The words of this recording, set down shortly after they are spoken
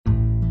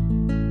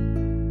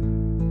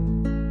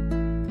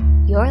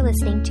You're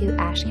listening to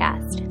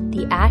AshCast,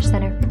 the Ash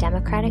Center for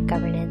Democratic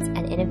Governance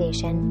and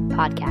Innovation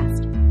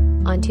podcast.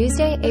 On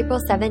Tuesday, April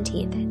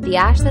 17th, the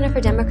Ash Center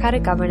for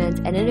Democratic Governance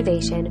and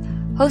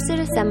Innovation hosted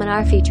a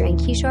seminar featuring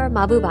Kishore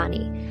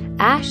Mahbubani,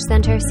 Ash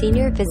Center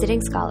Senior Visiting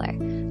Scholar,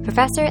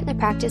 Professor in the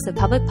Practice of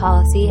Public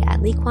Policy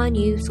at Kuan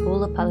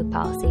School of Public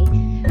Policy,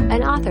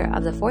 and author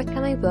of the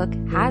forthcoming book,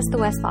 Has the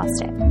West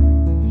Lost It?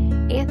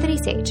 Anthony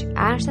Saich,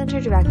 Ash Center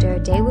Director,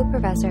 Daewoo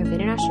Professor of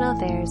International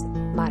Affairs,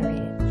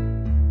 moderated.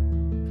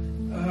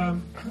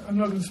 I'm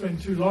not going to spend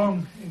too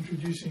long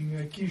introducing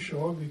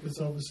Kishore, because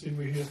obviously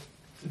we're here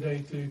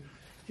today to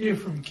hear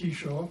from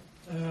Kishore.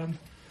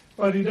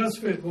 But he does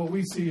fit what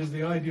we see as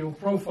the ideal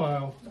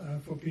profile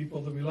for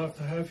people that we love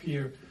to have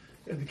here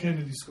at the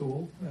Kennedy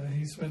School.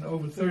 He spent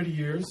over 30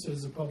 years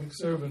as a public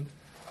servant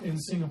in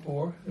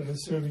Singapore,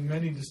 serving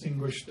many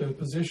distinguished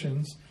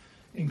positions,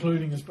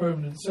 including as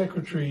permanent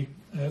secretary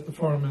at the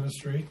Foreign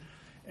Ministry,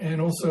 and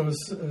also as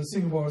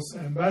Singapore's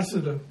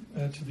ambassador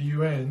to the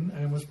UN,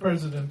 and was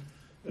president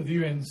of the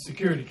UN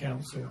Security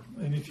Council.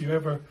 And if you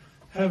ever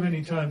have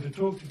any time to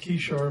talk to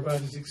Kishore about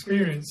his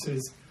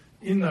experiences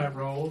in that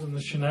role and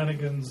the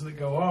shenanigans that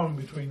go on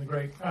between the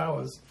great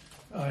powers,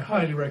 I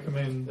highly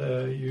recommend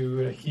you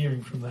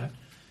hearing from that.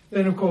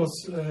 Then, of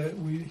course,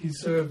 he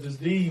served as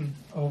Dean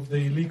of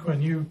the Lee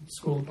Kuan Yew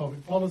School of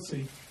Public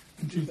Policy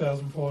in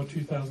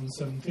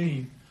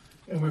 2004-2017.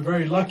 And we're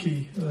very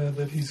lucky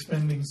that he's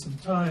spending some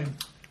time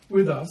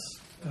with us.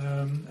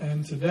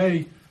 And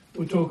today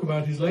we'll talk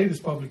about his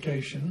latest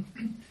publication.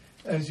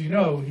 As you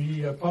know,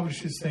 he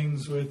publishes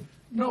things with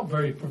not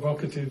very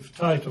provocative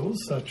titles,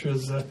 such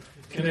as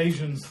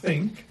Canadians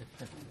Think.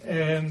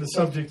 And the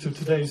subject of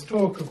today's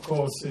talk, of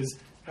course, is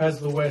Has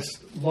the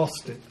West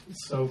Lost It?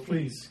 So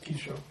please,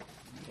 Kishore.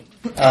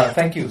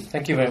 Thank you.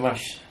 Thank you very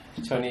much,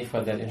 Tony,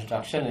 for that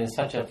introduction. It's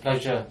such a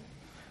pleasure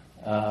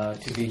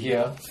to be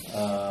here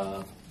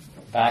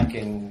back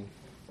in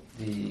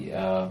the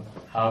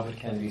Harvard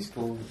Kennedy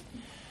School.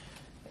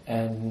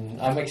 And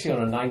I'm actually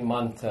on a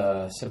 9-month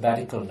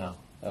sabbatical now,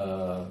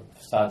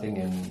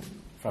 starting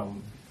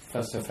from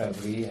 1st of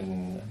February,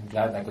 and I'm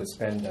glad I could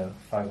spend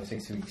 5 or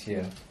 6 weeks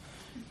here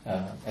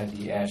at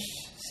the Ash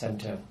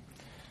Center.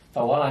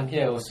 But while I'm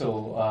here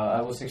also,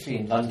 I was actually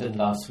in London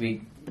last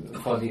week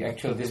for the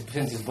actual,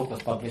 since this book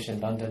was published in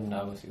London,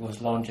 it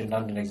was launched in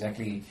London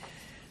exactly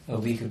a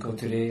week ago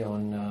today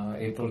on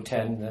April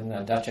 10, and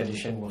a Dutch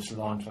edition was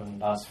launched on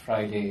last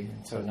Friday.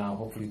 So now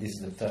hopefully this is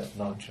the third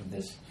launch of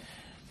this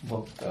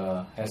book,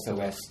 Has the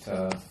West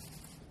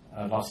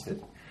Lost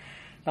It?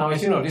 Now,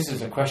 as you know, this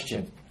is a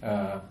question.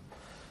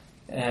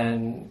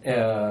 And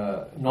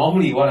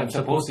normally what I'm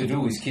supposed to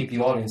do is keep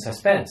you all in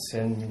suspense,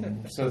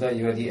 and so that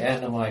you at the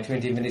end of my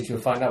 20 minutes you'll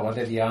find out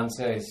whether the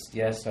answer is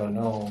yes or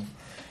no.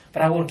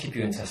 But I won't keep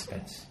you in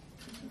suspense.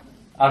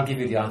 I'll give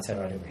you the answer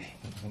right away.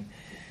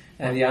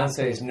 And the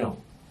answer is no.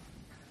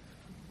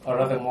 Or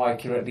rather, more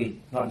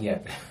accurately, not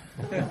yet.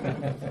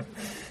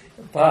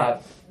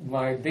 But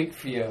my big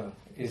fear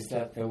is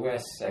that the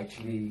West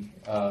actually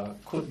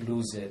could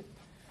lose it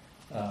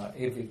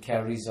if it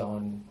carries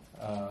on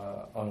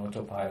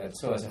autopilot.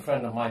 So as a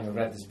friend of mine who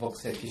read this book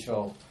said,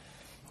 Kishore,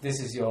 this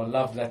is your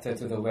love letter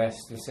to the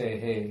West to say,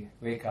 hey,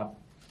 wake up,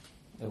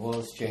 the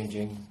world's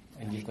changing,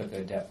 and you've got to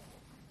adapt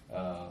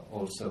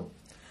also.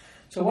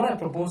 So what I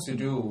propose to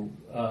do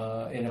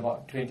in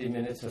about 20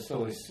 minutes or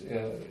so is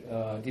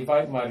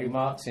divide my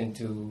remarks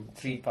into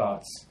 3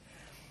 parts.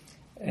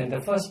 And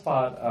the first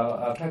part,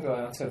 I'll try to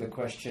answer the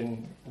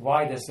question,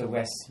 why does the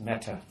West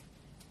matter?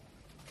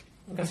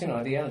 Because,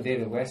 at the end of the day,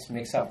 the West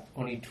makes up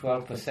only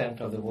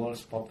 12% of the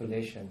world's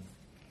population.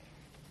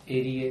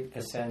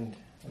 88%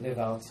 live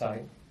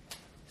outside.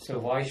 So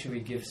why should we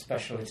give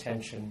special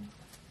attention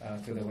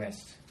to the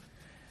West?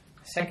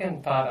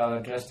 Second part, I'll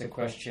address the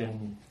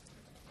question,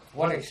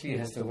 what actually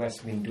has the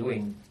West been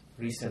doing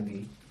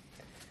recently?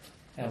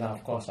 And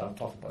of course, I'll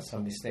talk about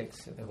some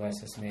mistakes that the West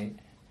has made.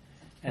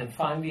 And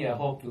finally, I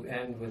hope to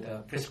end with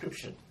a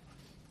prescription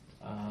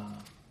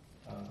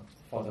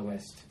for the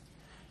West.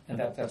 And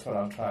that's what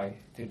I'll try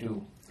to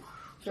do.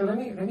 So let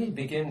me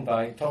begin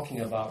by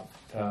talking about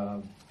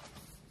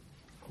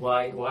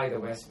why the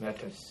West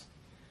matters.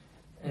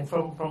 And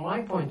from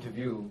my point of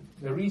view,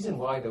 the reason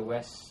why the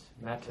West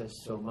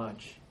matters so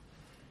much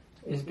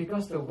is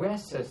because the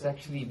West has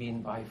actually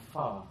been by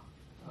far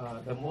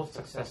the most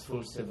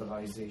successful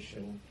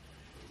civilization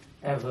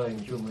ever in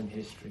human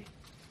history.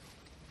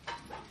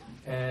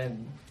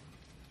 And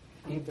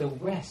if the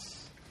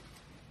West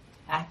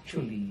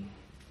actually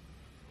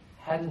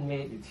hadn't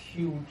made its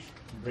huge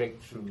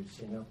breakthroughs,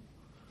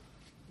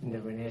 in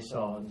the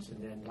Renaissance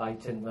and the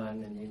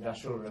Enlightenment and the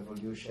Industrial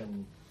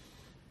Revolution,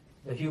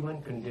 the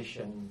human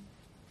condition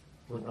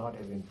would not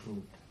have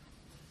improved.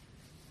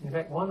 In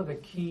fact, one of the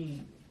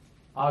key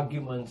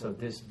arguments of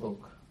this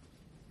book,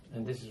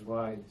 and this is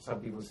why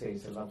some people say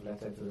it's a love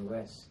letter to the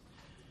West,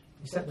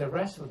 is that the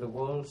rest of the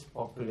world's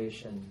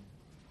population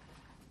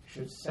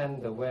should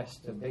send the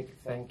West a big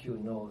thank you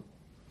note,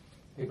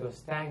 because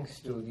thanks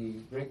to the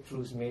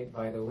breakthroughs made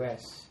by the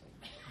West,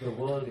 the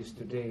world is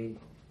today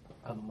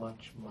a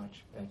much,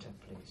 much better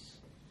place.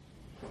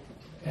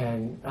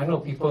 And I know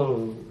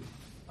people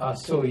are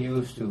so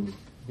used to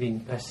being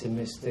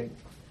pessimistic.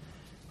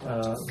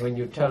 When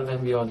you tell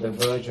them you're on the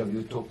verge of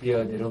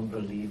utopia, they don't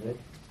believe it.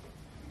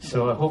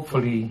 So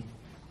hopefully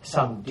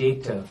some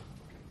data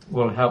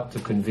will help to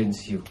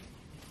convince you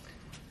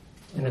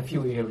in a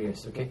few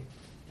areas, okay?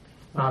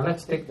 Now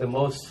let's take the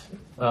one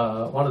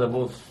of the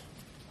most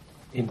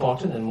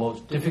important and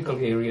most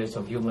difficult areas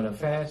of human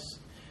affairs,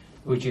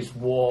 which is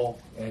war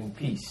and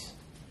peace.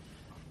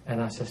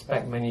 And I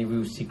suspect many of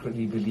you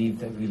secretly believe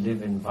that we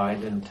live in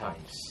violent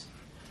times.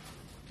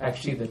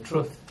 Actually, the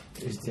truth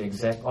is the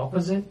exact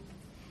opposite.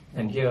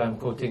 And here I'm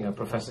quoting a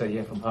professor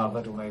here from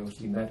Harvard who I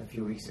actually met a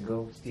few weeks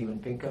ago, Steven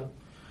Pinker.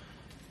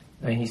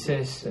 And he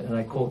says, and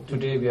I quote,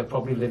 "Today we are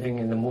probably living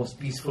in the most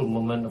peaceful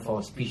moment of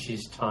our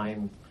species'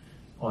 time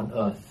on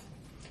Earth.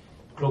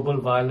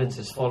 Global violence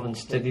has fallen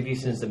steadily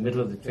since the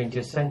middle of the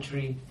 20th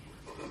century.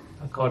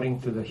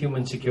 According to the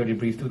Human Security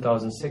Brief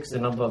 2006, the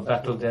number of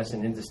battle deaths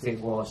in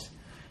interstate wars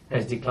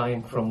has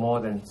declined from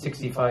more than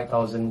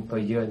 65,000 per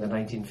year in the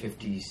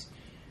 1950s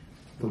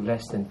to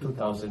less than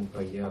 2,000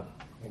 per year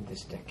in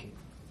this decade."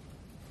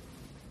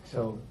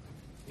 So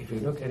if you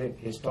look at it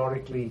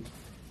historically,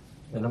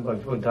 the number of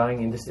people dying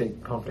in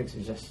interstate conflicts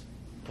is just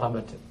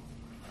plummeted.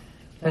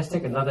 Let's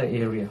take another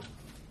area.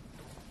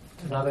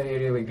 Another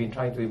area we've been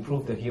trying to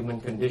improve the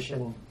human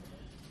condition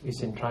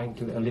is in trying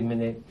to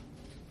eliminate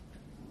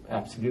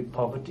absolute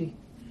poverty.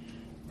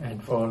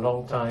 And for a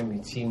long time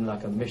it seemed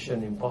like a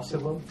mission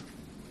impossible,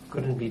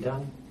 couldn't be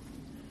done.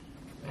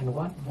 And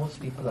what most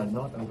people are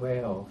not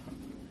aware of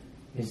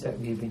is that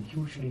we've been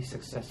hugely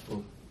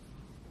successful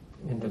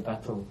in the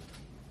battle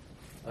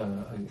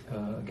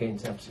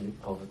against absolute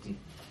poverty.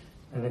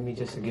 And let me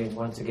just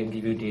once again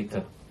give you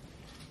data.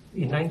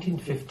 In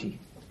 1950,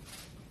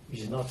 which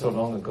is not so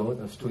long ago,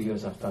 that was 2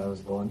 years after I was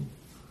born,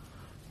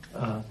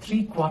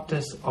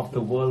 3/4 of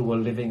the world were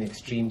living in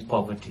extreme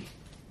poverty.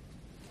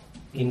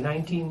 In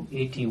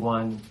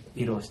 1981,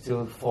 it was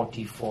still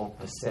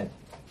 44%.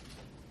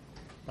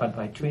 But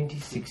by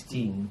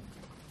 2016,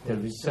 the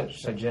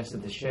research suggests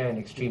that the share in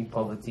extreme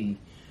poverty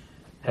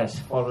has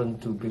fallen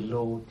to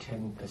below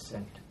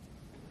 10%.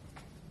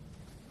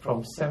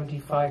 From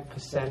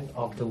 75%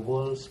 of the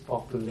world's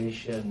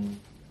population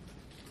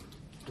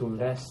to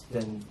less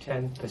than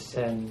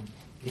 10%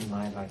 in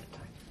my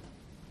lifetime.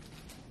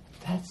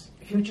 That's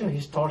future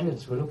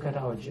historians will look at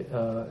our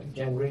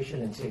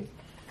generation and say,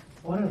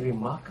 what a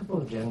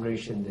remarkable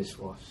generation this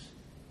was.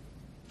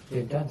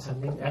 They've done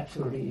something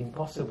absolutely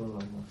impossible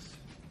almost,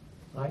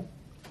 right?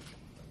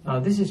 Now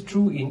this is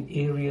true in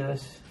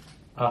areas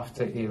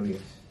after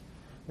areas.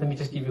 Let me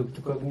just give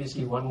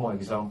you one more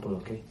example,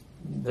 okay?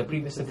 The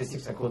previous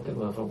statistics I quoted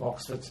were from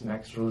Oxford's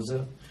Max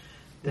Roser.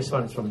 This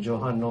one is from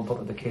Johann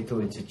Norberg of the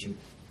Cato Institute.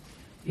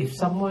 If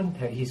someone,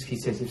 he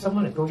says, if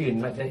someone had told you in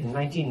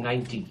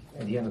 1990,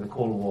 at the end of the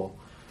Cold War,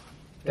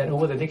 that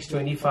over the next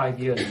 25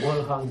 years,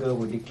 world hunger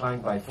would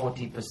decline by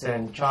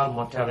 40%, child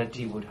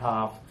mortality would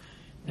halve,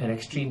 and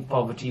extreme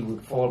poverty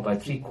would fall by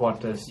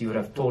 3/4, you would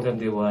have told them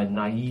they were a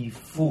naive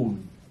fool.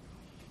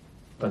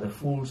 But the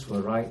fools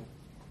were right.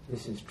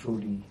 This is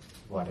truly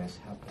what has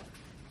happened.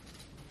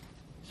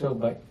 So,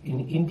 but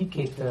in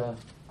indicator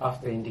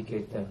after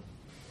indicator,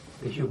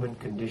 the human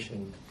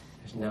condition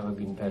has never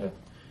been better.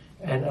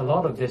 And a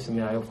lot of this,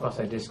 of course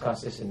I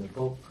discuss this in the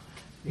book,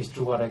 is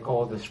through what I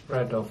call the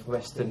spread of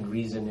Western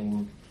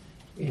reasoning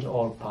in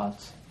all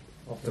parts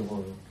of the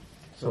world.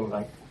 So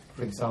like,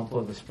 for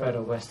example, the spread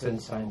of Western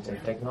science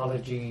and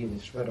technology, the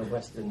spread of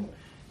Western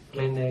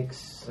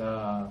clinics,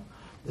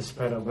 the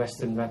spread of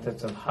Western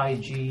methods of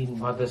hygiene,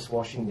 mothers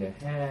washing their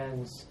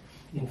hands,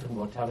 infant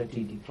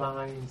mortality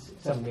declines.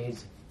 It's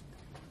amazing.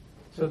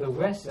 So the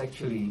West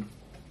actually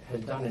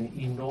has done an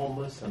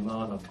enormous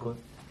amount of good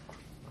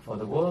for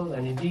the world,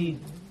 and indeed,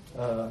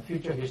 a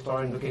future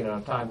historian looking at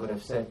our time would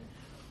have said,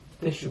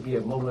 this should be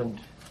a moment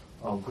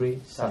of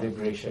great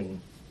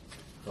celebration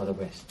for the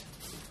West.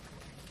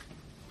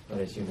 But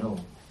as you know,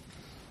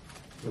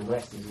 the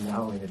West is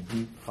now in a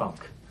deep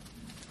funk.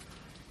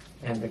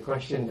 And the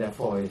question,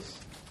 therefore, is,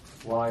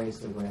 why is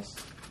the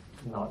West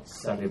not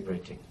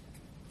celebrating?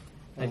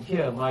 And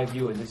here, my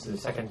view, and this is the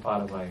second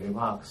part of my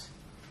remarks,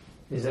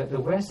 is that the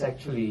West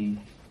actually,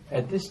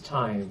 at this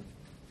time,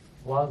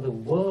 while the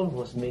world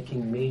was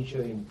making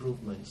major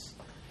improvements,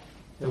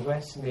 the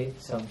West made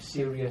some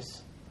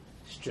serious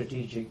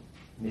strategic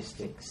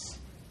mistakes.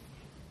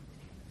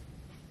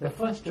 The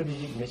first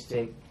strategic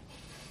mistake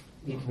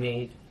it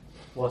made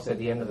was at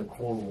the end of the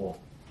Cold War,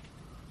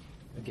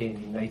 again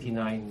in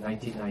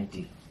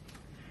 1990.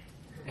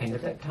 And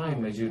at that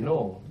time, as you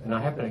know, and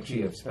I happen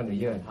actually have spent a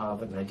year in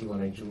Harvard, 91,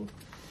 92,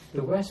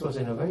 the West was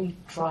in a very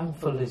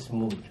triumphalist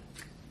mood.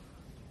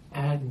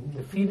 And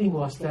the feeling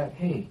was that,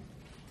 hey,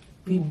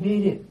 we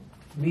made it.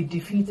 We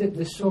defeated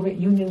the Soviet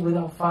Union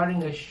without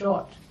firing a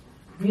shot.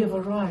 We have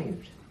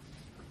arrived.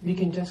 We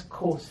can just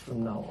coast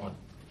from now on.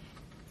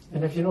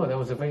 And if you know, there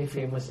was a very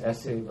famous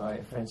essay by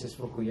Francis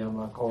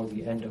Fukuyama called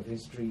The End of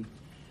History.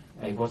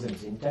 It wasn't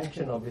his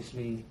intention,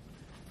 obviously,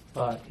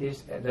 But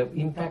the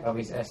impact of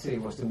his essay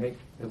was to make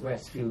the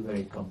West feel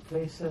very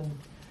complacent,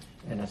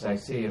 and as I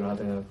say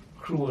rather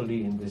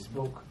cruelly in this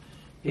book,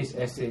 his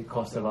essay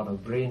caused a lot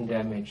of brain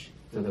damage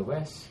to the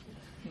West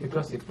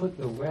because it put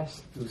the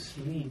West to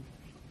sleep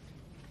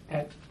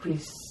at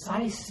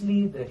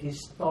precisely the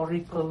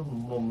historical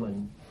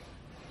moment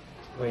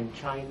when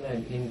China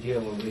and India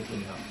were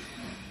waking up.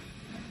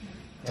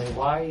 And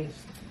why is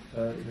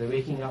the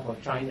waking up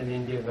of China and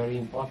India very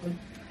important?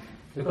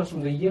 Because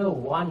from the year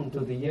 1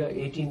 to the year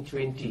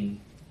 1820,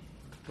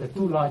 the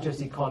two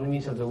largest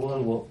economies of the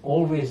world were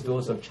always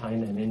those of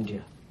China and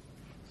India.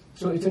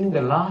 So it's only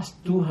the last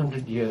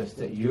 200 years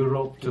that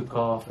Europe took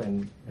off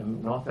and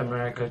North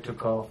America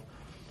took off.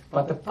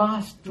 But the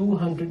past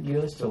 200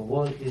 years of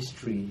world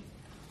history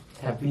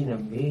have been a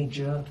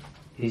major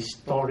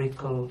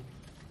historical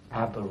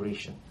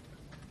aberration.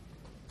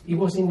 It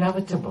was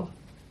inevitable,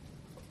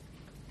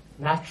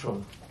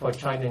 natural for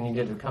China and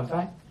India to come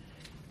back.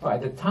 But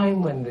at the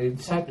time when they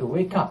decided to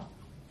wake up,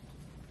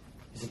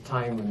 is a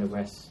time when the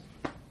West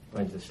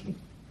went to sleep.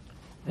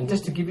 And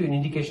just to give you an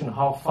indication of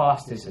how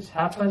fast this has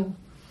happened,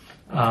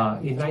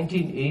 in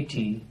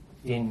 1980,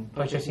 in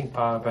purchasing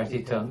power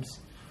parity terms,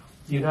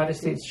 the United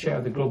States' share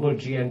of the global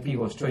GNP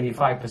was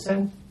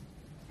 25%.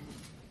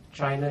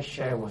 China's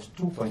share was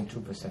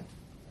 2.2%,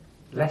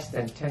 less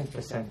than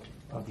 10%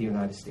 of the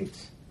United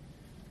States.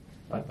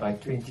 But by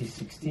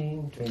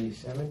 2016,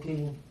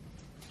 2017,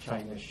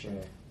 China's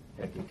share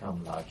had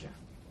become larger.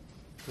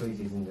 So it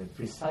is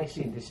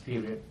precisely in this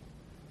period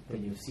that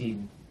you've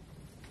seen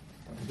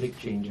big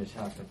changes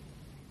happen.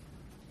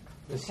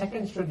 The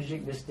second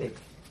strategic mistake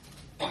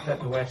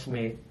that the West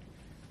made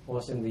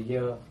was in the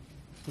year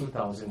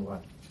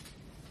 2001.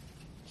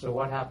 So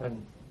what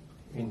happened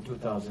in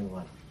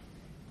 2001?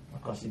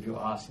 Of course, if you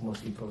ask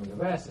most people in the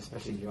West,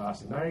 especially if you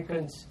ask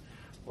Americans,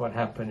 what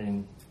happened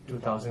in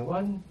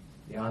 2001?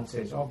 The answer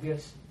is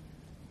obvious.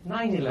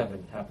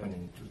 9/11 happened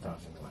in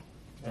 2001.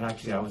 And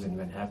actually, I was in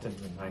Manhattan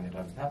when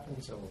 9/11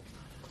 happened, so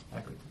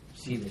I could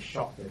see the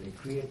shock that it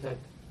created.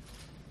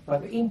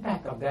 But the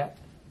impact of that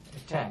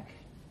attack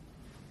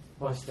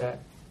was that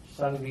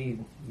suddenly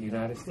the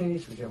United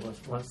States, which I was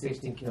one stage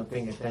thinking of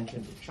paying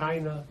attention to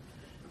China,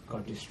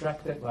 got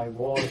distracted by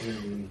wars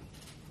in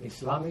the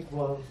Islamic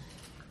world,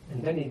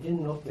 and then it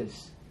didn't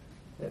notice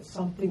that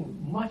something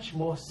much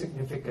more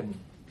significant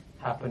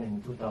happened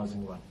in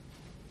 2001.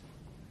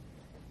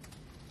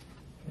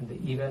 And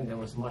the event that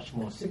was much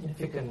more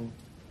significant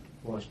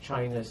was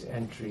China's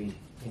entry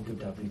into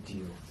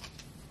WTO.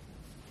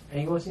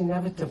 And it was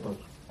inevitable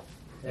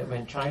that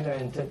when China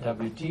entered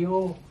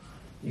WTO,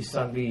 it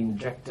suddenly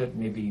injected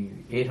maybe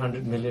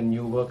 800 million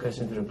new workers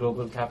into the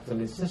global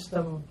capitalist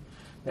system.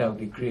 There would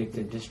be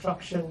creative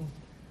destruction.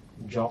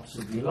 Jobs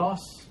would be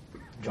lost.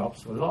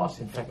 Jobs were lost.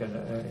 In fact,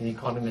 an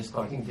economist,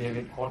 I think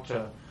David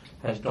Porter,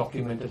 has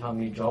documented how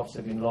many jobs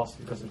have been lost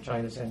because of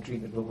China's entry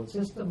in the global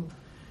system.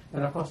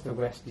 And of course, the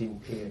West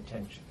didn't pay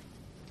attention.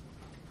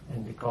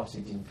 And because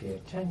it didn't pay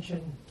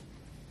attention,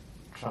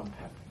 Trump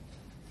happened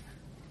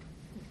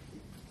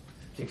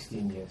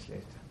 16 years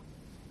later.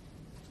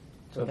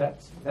 So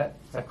that's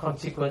a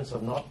consequence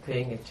of not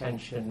paying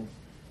attention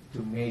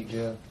to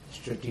major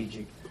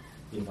strategic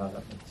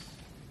developments.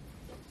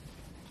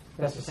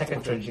 That's the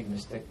second strategic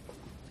mistake.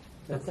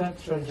 The third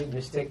strategic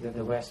mistake that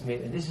the West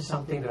made, and this is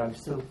something that I'm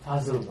still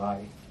puzzled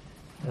by,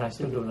 and I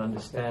still don't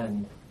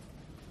understand,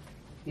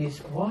 is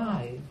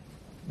why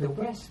the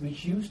West,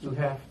 which used to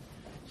have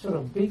sort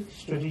of big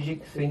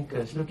strategic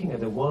thinkers looking at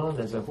the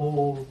world as a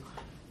whole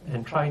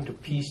and trying to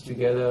piece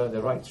together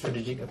the right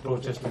strategic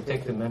approaches to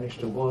take to manage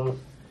the world,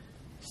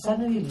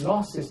 suddenly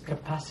lost its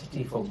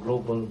capacity for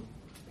global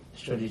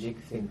strategic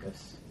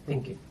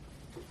thinking.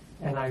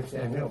 And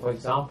for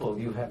example,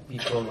 you have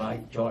people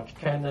like George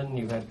Kennan,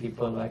 you had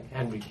people like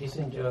Henry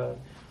Kissinger,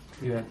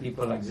 you had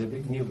people like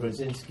Zbigniew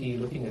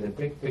Brzezinski looking at the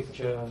big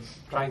picture,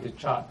 trying to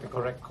chart the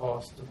correct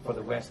course for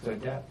the West to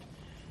adapt.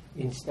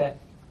 Instead,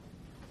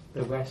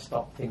 the West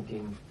stopped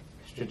thinking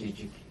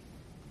strategically.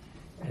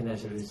 And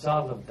as a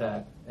result of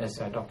that,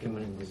 as I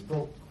document in this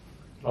book,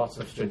 lots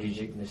of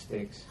strategic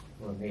mistakes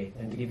were made.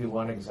 And to give you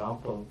one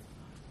example,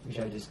 which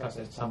I discuss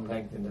at some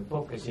length in the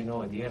book, as you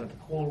know, at the end of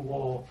the Cold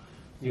War,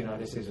 the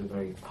United States was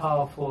very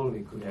powerful.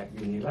 It could act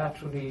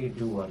unilaterally,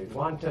 do what it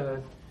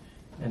wanted.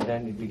 And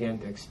then it began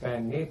to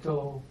expand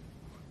NATO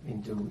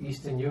into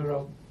Eastern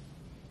Europe,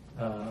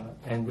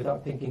 and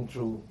without thinking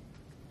through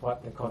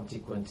what the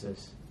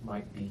consequences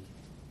might be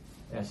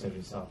as a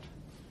result.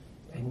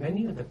 And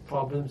many of the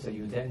problems that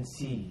you then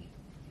see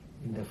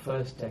in the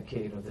first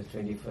decade of the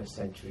 21st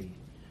century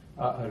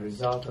are a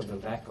result of the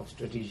lack of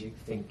strategic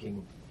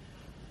thinking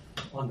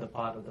on the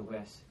part of the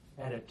West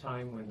at a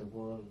time when the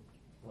world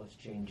was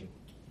changing.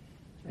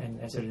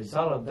 And as a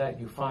result of that,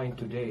 you find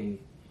today,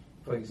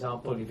 for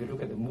example, if you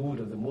look at the mood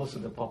of most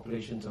of the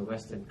populations of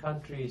Western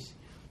countries,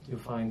 you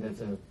find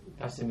there's a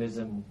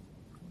pessimism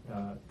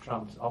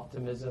trumps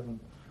optimism,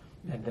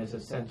 and there's a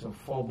sense of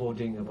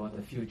foreboding about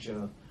the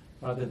future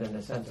rather than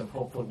a sense of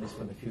hopefulness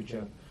for the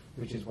future,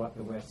 which is what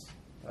the West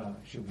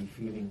should be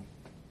feeling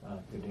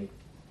today.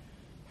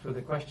 So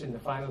the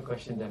final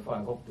question, therefore,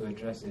 I hope to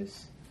address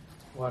is,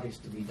 what is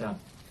to be done?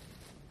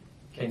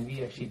 Can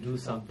we actually do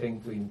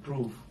something to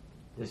improve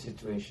the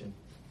situation?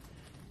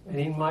 And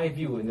in my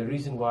view, and the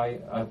reason why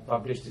I've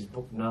published this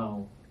book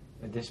now,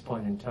 at this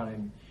point in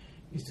time,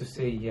 is to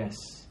say yes.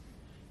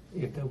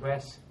 If the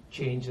West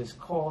changes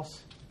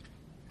course,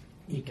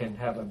 it can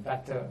have a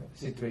better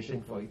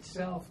situation for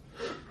itself,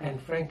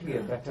 and frankly,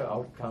 a better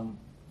outcome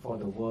for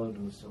the world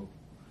also.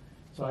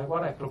 So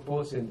what I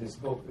propose in this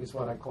book is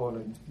what I call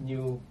a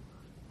new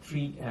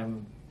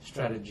 3M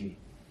strategy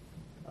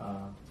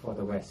for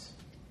the West.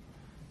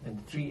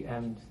 And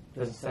 3M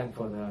doesn't stand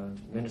for the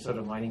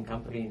Minnesota Mining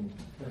Company.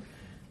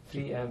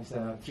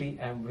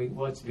 3M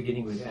words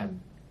beginning with M.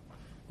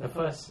 The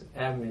first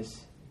M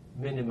is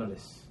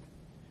minimalist.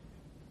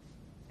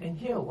 And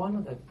here, one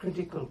of the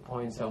critical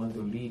points I want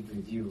to leave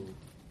with you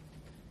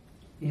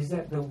is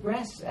that the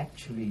West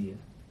actually,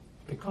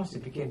 because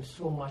it became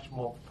so much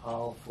more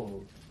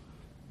powerful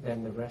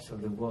than the rest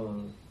of the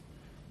world,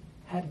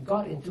 had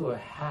got into a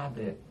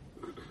habit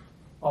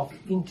of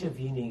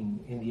intervening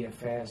in the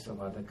affairs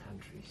of other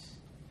countries.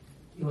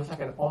 It was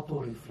like an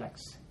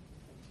auto-reflex.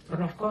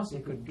 And of course,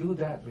 it could do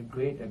that with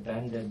great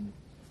abandon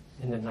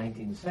in the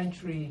 19th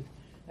century,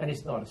 and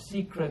it's not a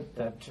secret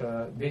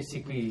that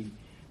basically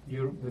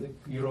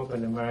Europe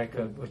and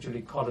America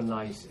virtually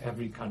colonized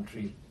every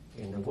country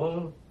in the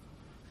world,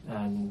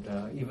 and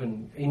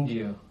even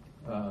India,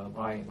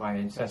 my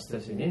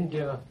ancestors in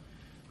India,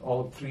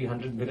 all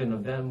 300 million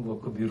of them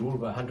could be ruled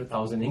by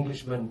 100,000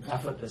 Englishmen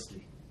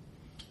effortlessly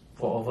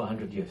for over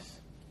 100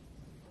 years.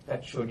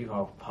 That showed you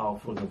how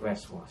powerful the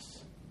West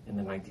was in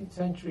the 19th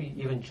century.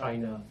 Even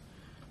China,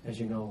 as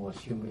you know, was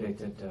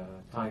humiliated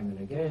time and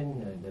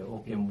again, and the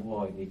Opium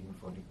War in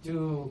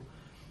 1842,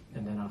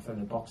 and then after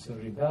the Boxer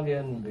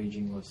Rebellion,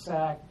 Beijing was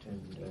sacked,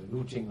 and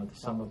looting of the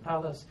Summer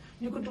Palace.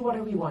 You could do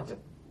whatever you wanted.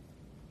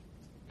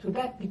 So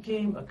that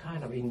became a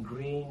kind of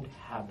ingrained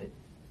habit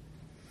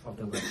of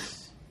the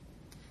West.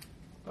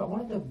 But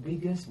one of the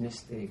biggest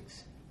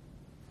mistakes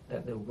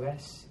that the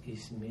West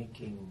is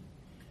making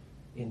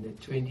in the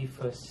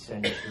 21st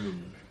century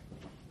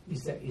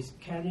is that it's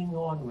carrying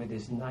on with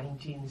its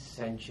 19th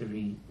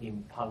century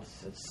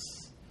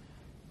impulses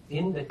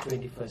in the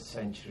 21st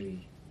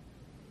century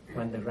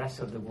when the rest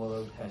of the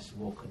world has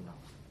woken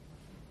up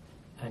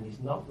and is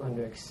not going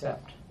to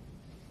accept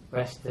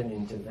Western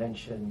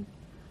intervention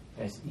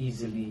as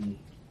easily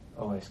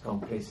or as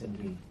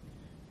complacently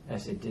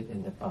as it did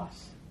in the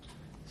past.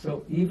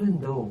 So even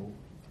though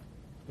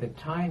the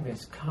time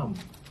has come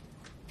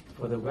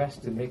for the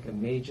West to make a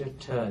major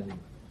turn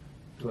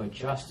to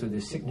adjust to the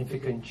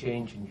significant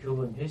change in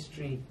human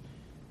history,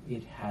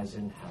 it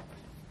hasn't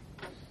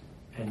happened.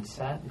 And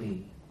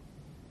sadly,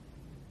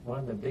 one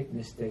of the big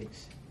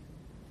mistakes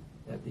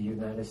that the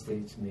United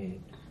States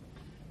made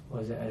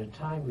was that at a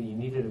time when you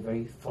needed a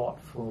very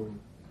thoughtful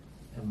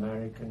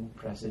American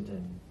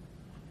president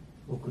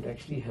who could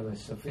actually have a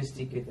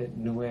sophisticated,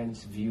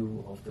 nuanced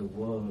view of the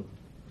world,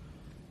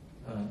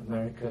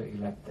 America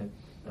elected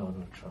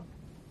Donald Trump,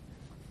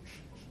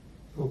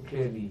 who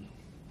clearly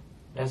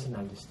doesn't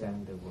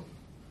understand the world,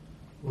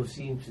 who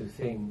seems to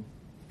think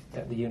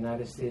that the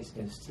United States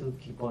can still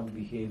keep on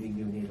behaving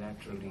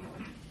unilaterally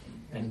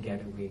and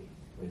get away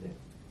with it.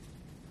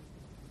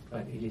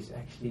 But it is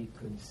actually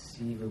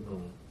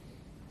conceivable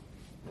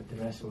that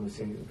the rest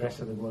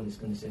of the world is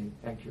going to say,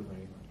 thank you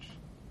very much.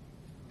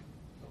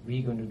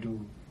 We're going to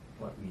do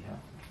what we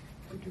have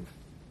to do.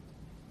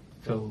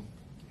 So,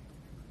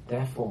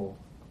 therefore,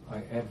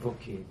 I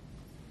advocate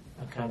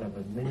a kind of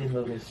a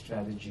minimalist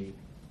strategy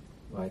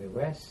by the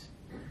West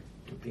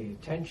to pay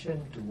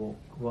attention, to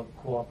work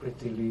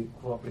cooperatively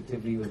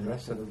with the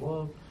rest of the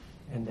world,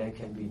 and there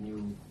can be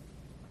new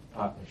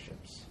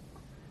partnerships.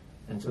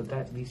 And so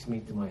that leads me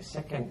to my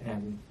second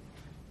M.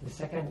 The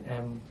second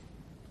M,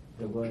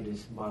 the word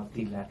is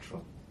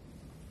multilateral.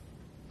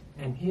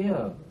 And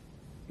here,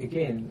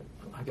 again,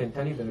 I can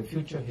tell you that a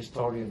future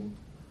historian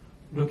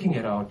looking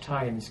at our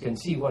times can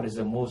see what is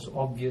the most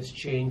obvious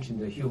change in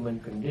the human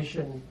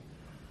condition.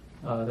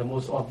 The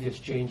most obvious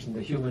change in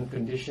the human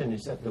condition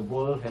is that the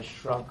world has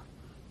shrunk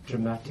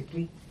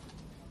dramatically.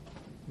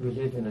 We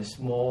live in a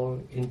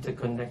small,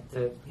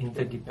 interconnected,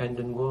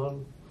 interdependent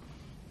world.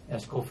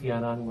 As Kofi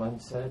Annan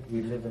once said,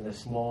 we live in a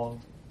small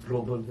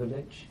global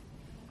village.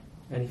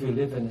 And if you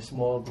live in a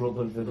small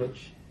global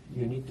village,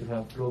 you need to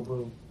have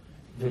global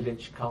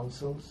village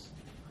councils,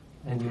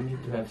 and you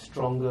need to have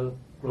stronger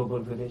global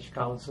village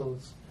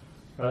councils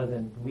rather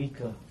than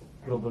weaker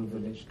global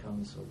village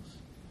councils.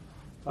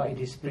 But it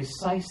is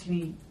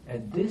precisely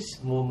at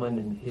this moment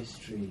in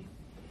history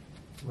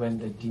when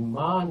the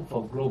demand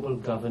for global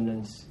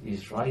governance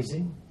is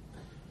rising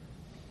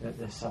that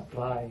the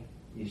supply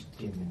is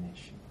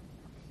diminishing.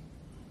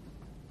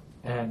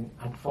 And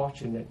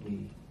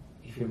unfortunately,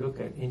 if you look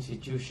at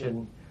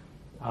institution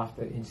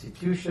after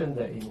institution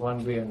that in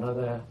one way or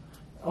another,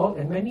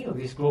 and many of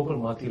these global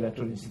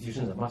multilateral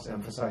institutions, I must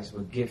emphasize,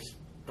 were gifts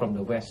from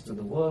the West to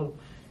the world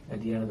at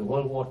the end of the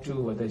World War II,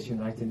 whether it's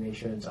United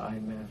Nations,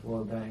 IMF,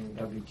 World Bank,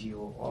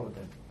 WTO, all of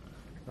them,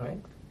 right?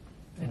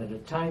 And at a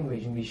time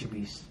when we should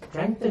be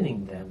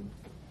strengthening them,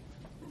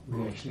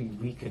 we're actually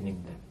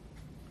weakening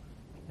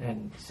them.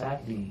 And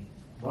sadly,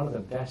 one of the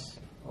best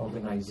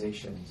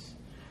organizations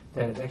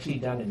that has actually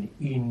done an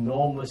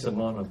enormous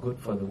amount of good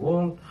for the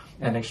world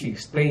and actually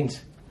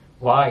explains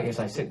why, as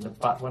I said in the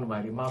part one of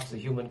my remarks, the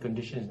human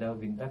condition has never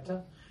been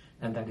better,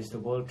 and that is the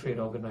World Trade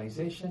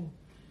Organization.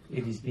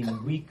 It is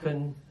being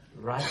weakened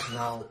right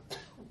now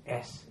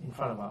as in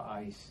front of our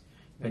eyes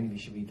when we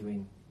should be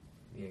doing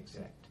the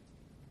exact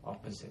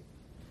opposite.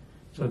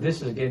 So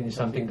this again is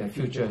something that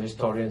future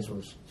historians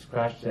will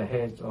scratch their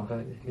heads or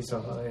his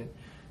or her head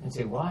and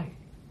say, why?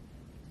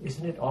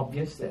 Isn't it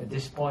obvious that at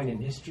this point in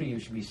history you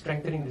should be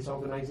strengthening this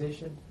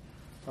organization?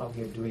 Well,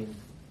 we are doing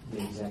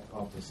the exact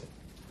opposite.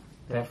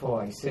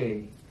 Therefore, I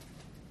say,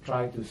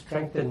 try to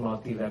strengthen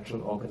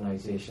multilateral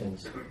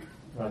organizations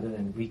rather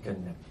than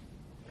weaken them.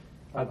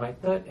 But my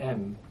third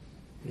M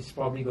is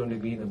probably going to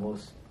be the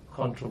most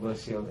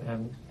controversial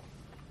M.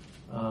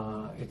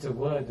 It's a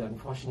word,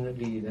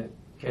 unfortunately, that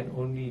can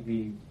only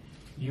be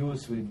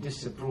used with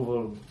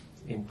disapproval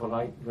in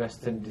polite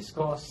Western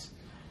discourse,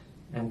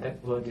 and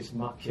that word is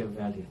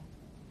Machiavellian.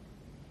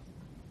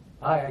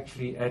 I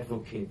actually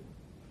advocate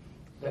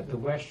that the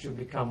West should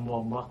become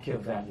more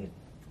Machiavellian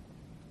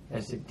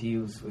as it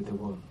deals with the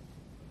world.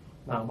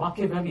 Now,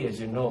 Machiavelli, as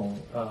you know,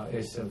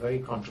 is a very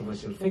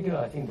controversial figure.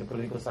 I think the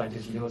political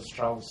scientist Leo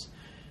Strauss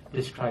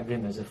described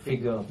him as a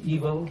figure of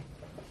evil.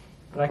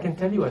 But I can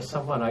tell you as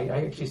someone,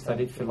 I actually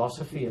studied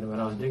philosophy, and when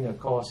I was doing a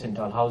course in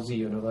Dalhousie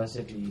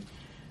University,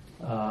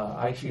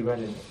 I actually read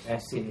an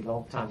essay a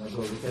long time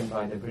ago written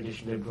by the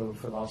British liberal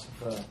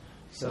philosopher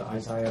Sir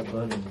Isaiah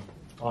Berlin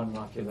on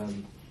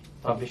Machiavelli,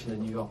 published in the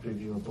New York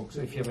Review of Books.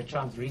 So if you have a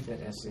chance, read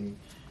that essay,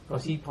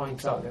 because he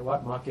points out that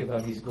what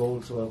Machiavelli's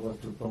goals were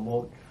to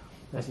promote,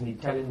 there's an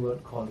Italian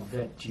word called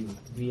virtue,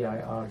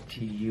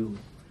 V-I-R-T-U.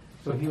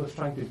 So he was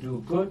trying to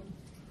do good,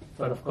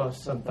 but of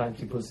course sometimes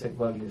people said,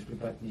 well, he was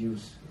prepared to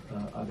use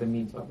other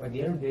means. But at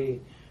the end of the day,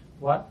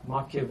 what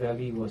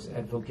Machiavelli was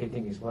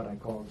advocating is what I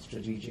call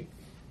strategic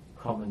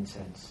common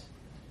sense.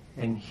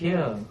 And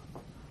here,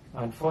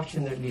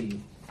 unfortunately,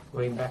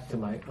 going back to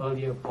my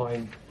earlier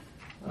point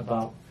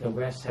about the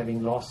West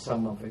having lost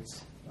some of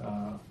its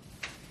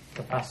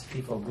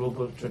capacity for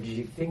global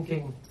strategic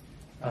thinking,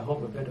 I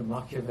hope a bit of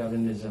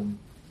Machiavellianism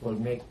will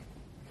make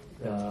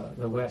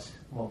the West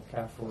more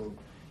careful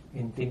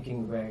in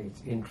thinking where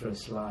its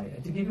interests lie.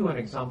 And to give you an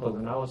example,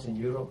 when I was in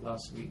Europe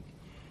last week,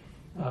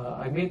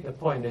 I made the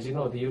point, as you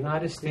know, the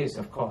United States,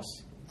 of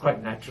course,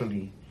 quite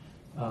naturally,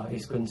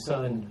 is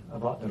concerned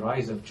about the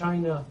rise of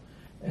China.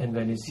 And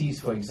when it sees,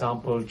 for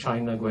example,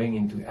 China going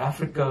into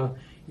Africa,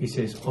 he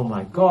says, oh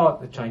my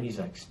God, the Chinese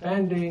are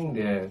expanding,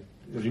 they're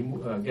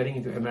getting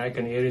into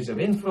American areas of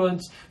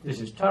influence, this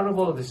is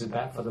terrible, this is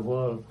bad for the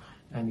world,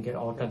 and you get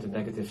all kinds of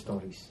negative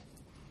stories.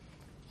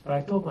 But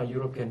I told my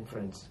European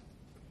friends,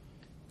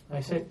 I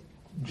said,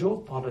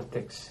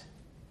 geopolitics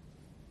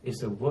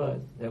is a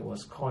word that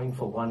was coined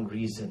for one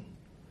reason,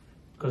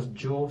 because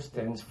geo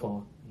stands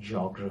for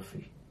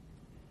geography.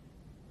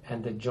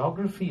 And the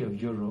geography of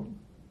Europe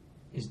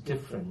is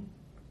different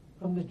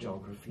from the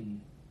geography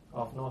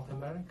of North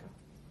America.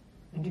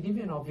 And to give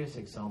you an obvious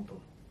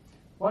example,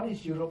 what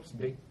is Europe's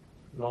big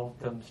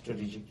long-term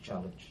strategic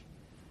challenge?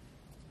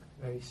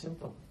 Very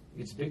simple.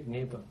 Its big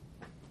neighbor,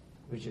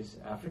 which is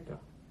Africa.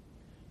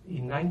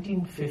 In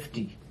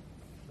 1950,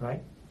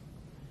 right,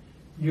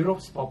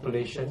 Europe's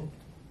population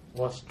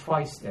was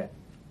twice that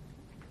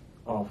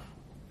of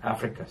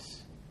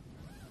Africa's.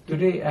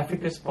 Today,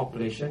 Africa's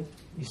population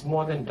is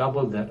more than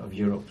double that of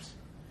Europe's.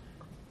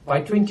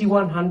 By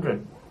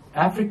 2100,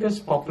 Africa's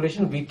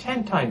population will be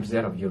 10 times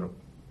that of Europe.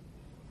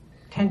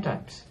 10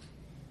 times.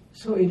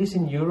 So it is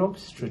in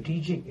Europe's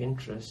strategic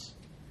interest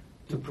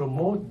to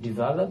promote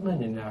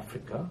development in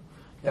Africa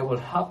that will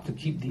help to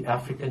keep the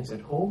Africans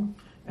at home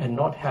and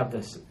not have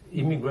the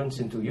immigrants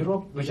into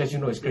Europe, which, as you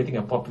know, is creating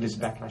a populist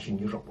backlash in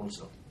Europe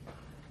also.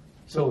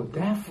 So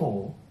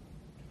therefore,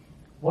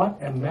 what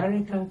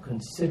America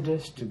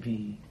considers to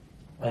be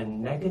a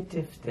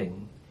negative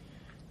thing,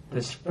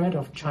 the spread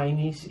of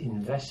Chinese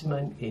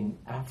investment in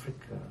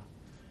Africa,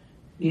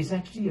 is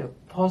actually a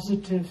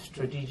positive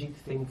strategic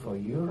thing for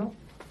Europe,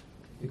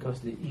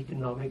 because the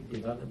economic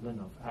development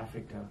of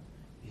Africa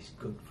is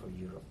good for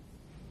Europe.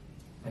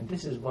 And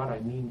this is what I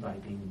mean by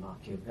being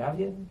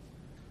Machiavellian.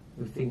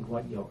 You think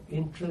what your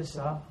interests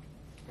are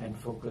and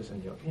focus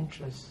on your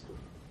interests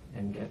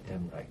and get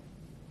them right.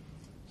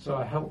 So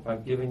I hope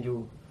I've given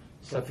you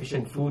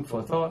sufficient food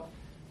for thought,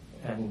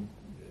 and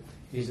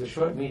he's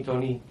assured me,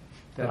 Tony,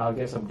 that I'll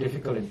get some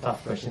difficult and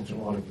tough questions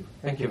from all of you.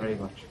 Thank you very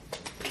much.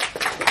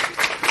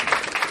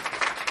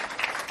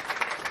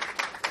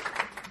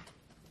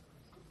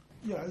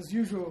 Yeah, as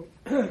usual,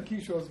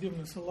 Kishore has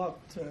given us a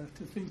lot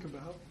to think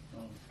about.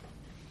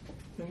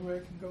 Anyway, I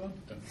can go on?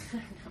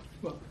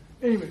 Well,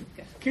 anyway,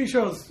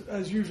 Kishore's,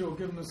 as usual,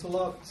 given us a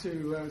lot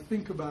to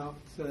think about.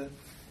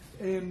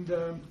 And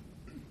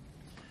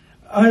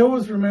I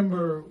always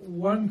remember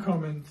one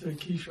comment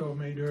Kishore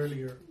made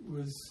earlier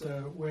was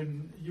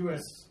when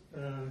U.S.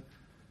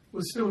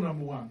 was still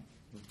number one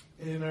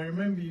And I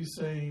remember you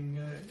saying,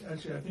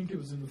 actually, I think it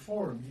was in the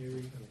forum here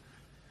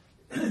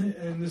even,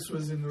 and this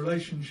was in the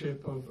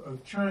relationship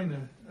of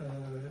China,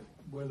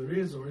 whether it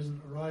is or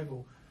isn't a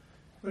rival.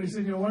 But he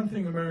said, one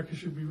thing America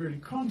should be really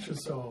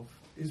conscious of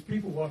is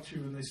people watch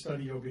you and they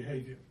study your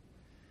behavior.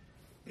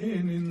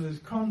 And in the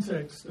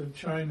context of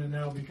China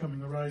now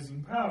becoming a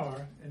rising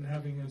power and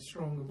having a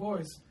stronger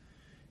voice,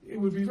 it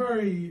would be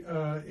very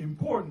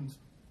important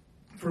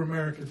for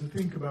America to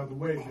think about the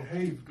way it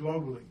behaved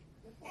globally,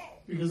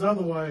 because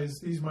otherwise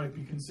these might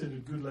be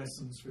considered good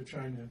lessons for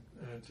China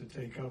to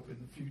take up in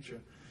the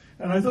future.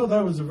 And I thought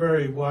that was a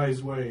very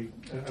wise way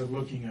of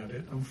looking at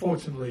it.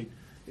 Unfortunately,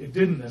 it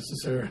didn't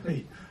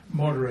necessarily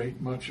moderate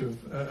much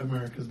of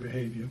America's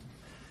behavior.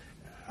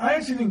 I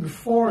actually think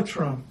before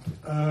Trump,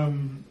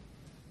 under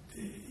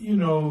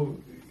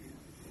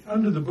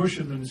the Bush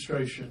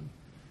administration,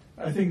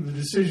 I think the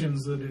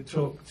decisions that it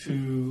took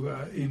to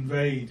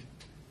invade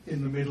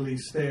in the Middle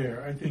East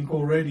there, I think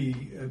already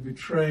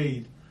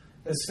betrayed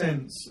a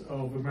sense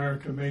of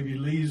America maybe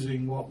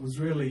losing what was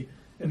really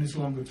in its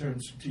longer-term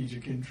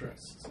strategic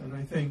interests. And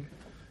I think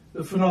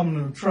the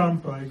phenomenon of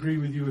Trump, I agree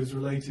with you, is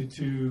related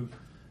to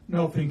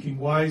not thinking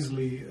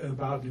wisely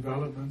about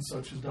developments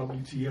such as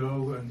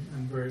WTO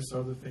and various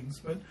other things.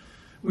 But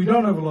we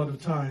don't have a lot of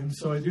time,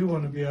 so I do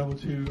want to be able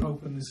to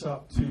open this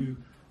up to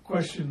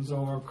questions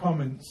or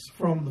comments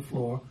from the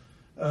floor.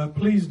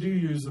 Please do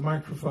use the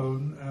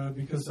microphone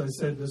because I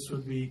said this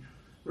would be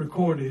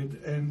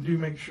recorded, and do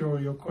make sure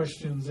your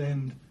questions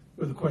end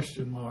with a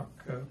question mark,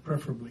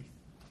 preferably.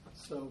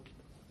 So,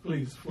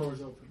 please, floor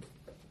is open.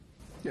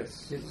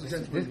 Yes.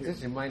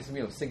 This reminds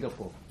me of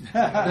Singapore.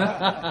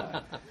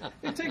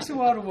 It takes a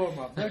while to warm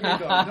up. There you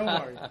go. Don't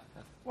worry.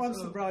 Once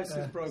the rice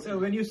is broken. So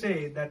when you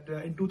say that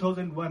in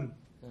 2001,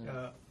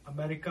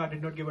 America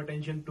did not give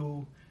attention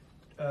to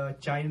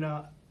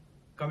China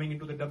coming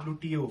into the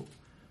WTO,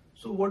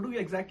 so what do you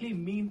exactly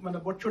mean?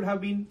 What should have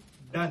been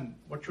done?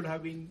 What should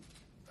have been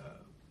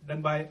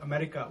done by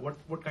America?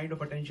 What kind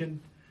of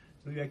attention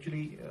do you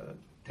actually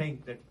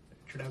think that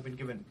should have been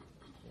given?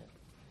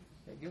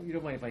 You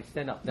don't mind if I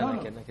stand up? Then I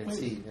can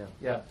see.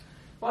 Yeah.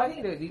 Well, I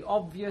think the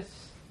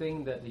obvious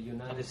thing that the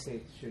United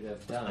States should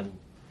have done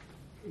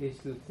is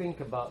to think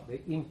about the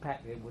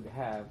impact it would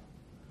have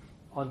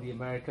on the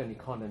American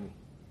economy,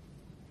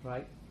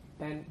 right?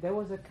 And there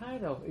was a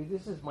kind of,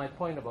 this is my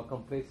point about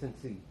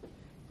complacency,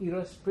 it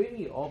was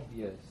pretty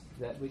obvious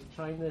that with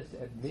China's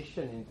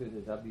admission into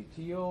the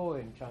WTO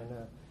and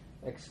China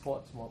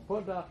exports more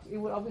products, it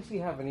would obviously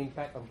have an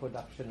impact on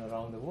production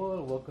around the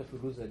world, workers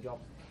would lose their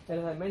jobs. And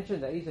as I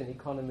mentioned, there is an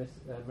economist,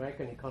 an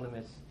American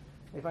economist,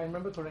 if I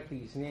remember correctly,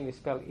 his name is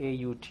spelled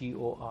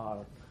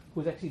Autor,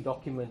 who's actually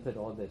documented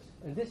all this.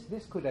 And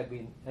this could have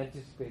been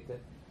anticipated,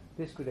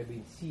 this could have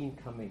been seen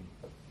coming.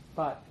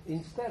 But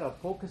instead of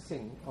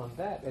focusing on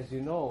that, as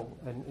you know,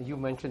 and you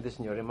mentioned this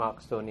in your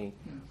remarks, Tony,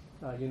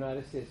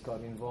 United States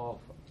got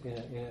involved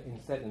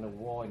instead in a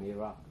war in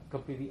Iraq, a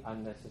completely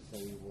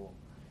unnecessary war.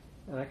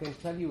 And I can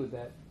tell you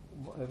that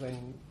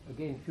when,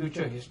 again,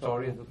 future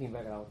historians looking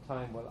back at our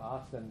time will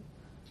ask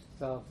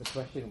themselves the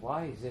question,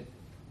 why is it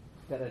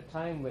that at a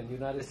time when the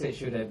United States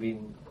should have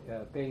been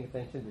paying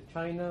attention to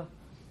China,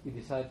 it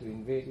decided to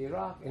invade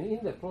Iraq, and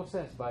in the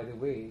process, by the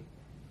way,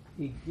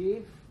 it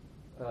gave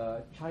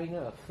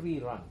China a free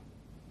run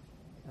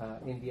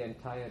in the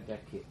entire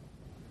decade.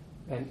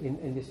 And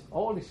in this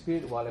all this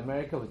period, while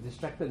America was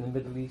distracted in the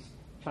Middle East,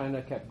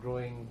 China kept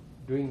growing,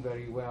 doing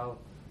very well,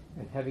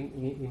 and having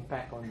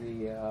impact on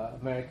the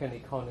American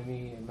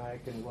economy,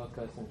 American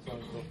workers, and so on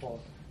and so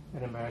forth.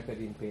 And America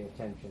didn't pay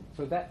attention.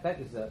 So that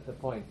is the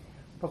point.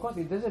 Of course,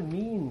 it doesn't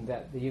mean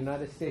that the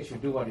United States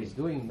should do what it's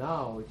doing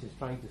now, which is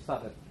trying to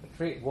start a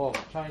trade war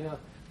with China.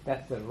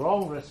 That's the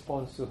wrong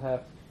response to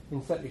have.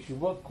 Instead, we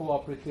should work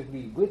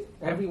cooperatively with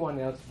everyone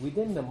else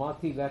within the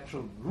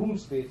multilateral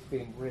rules-based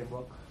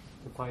framework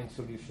to find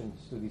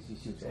solutions to these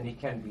issues, and it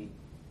can be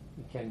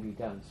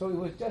done. So it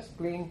was just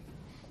plain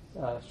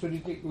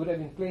strategic. It would have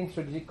been plain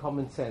strategic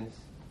common sense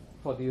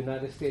for the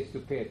United States to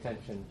pay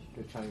attention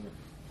to China.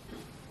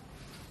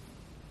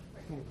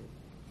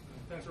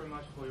 Thanks very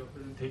much for your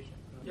presentation.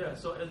 Yeah,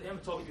 so at the end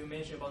of the talk, you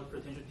mentioned about the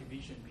potential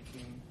division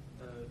between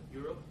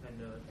Europe and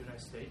the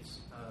United States.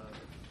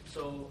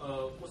 So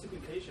what's the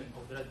implication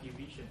of that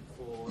division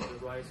for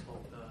the rise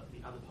of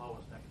the other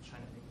powers like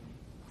China and India?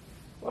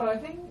 Well, I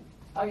think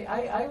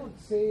I would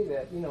say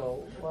that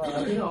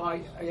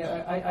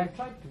I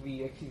tried to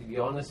be, actually, to be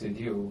honest with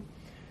you,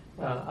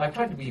 I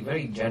tried to be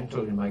very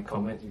gentle in my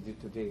comment with you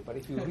today. But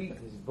if you read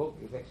this book,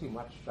 it's actually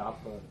much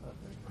sharper.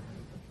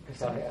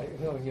 Because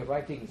when you're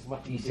writing, it's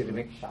much easier to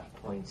make sharp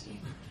points.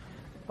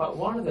 But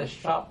one of the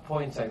sharp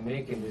points I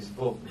make in this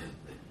book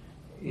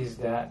is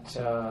that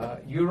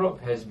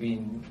Europe has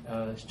been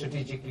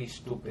strategically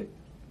stupid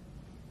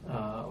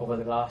over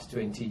the last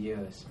 20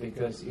 years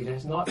because it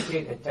has not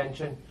paid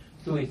attention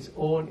to its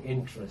own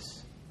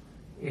interests.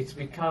 It's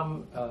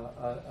become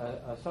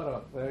a sort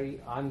of very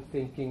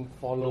unthinking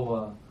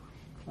follower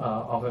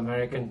of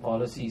American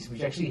policies,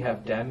 which actually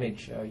have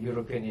damaged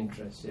European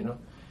interests.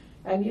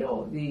 And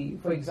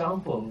for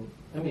example,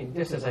 I mean,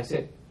 just as I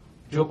said,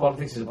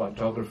 geopolitics is about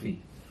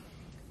geography.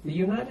 The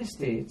United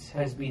States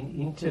has been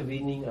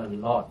intervening a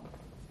lot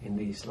in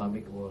the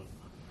Islamic world.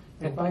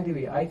 And by the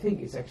way, I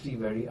think it's actually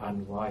very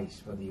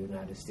unwise for the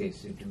United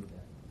States to do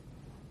that.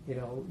 You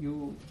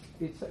know,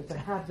 it's a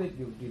habit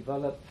you've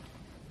developed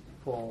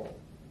for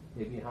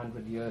maybe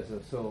 100 years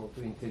or so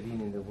to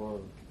intervene in the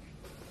world.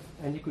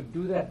 And you could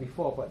do that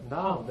before, but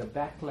now the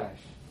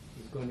backlash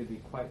is going to be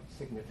quite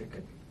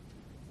significant.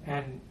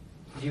 And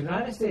the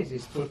United States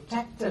is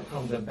protected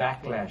from the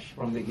backlash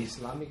from the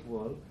Islamic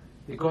world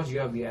because you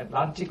have the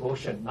Atlantic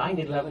Ocean.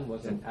 9/11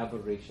 was an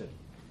aberration.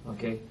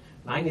 Okay?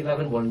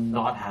 9/11 will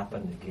not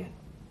happen again.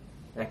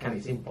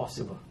 It's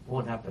impossible.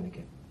 Won't happen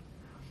again.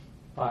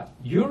 But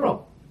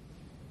Europe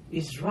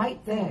is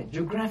right there,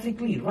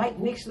 geographically, right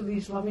next to the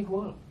Islamic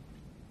world.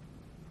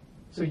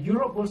 So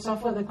Europe will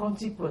suffer the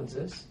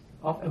consequences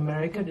of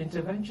American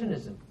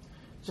interventionism.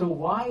 So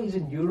why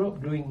isn't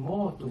Europe doing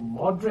more to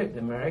moderate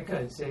America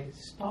and say,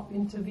 stop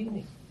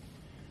intervening?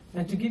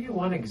 And to give you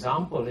one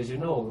example, as you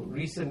know,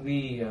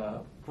 recently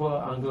poor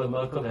Angela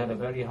Merkel had a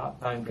very hard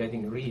time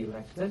getting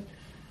re-elected.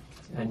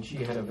 And she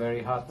had a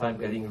very hard time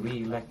getting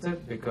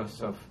re-elected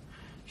because of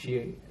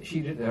she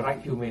did the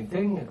right humane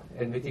thing,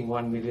 admitting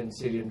 1 million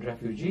Syrian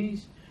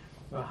refugees.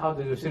 How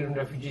did the Syrian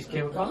refugees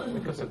came about?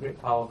 Because of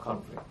great power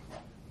conflict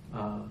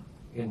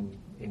in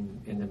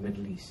the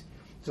Middle East.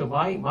 So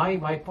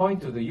my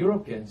point to the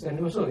Europeans, and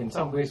also in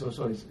some ways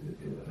also is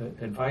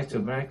advice to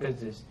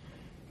Americans, is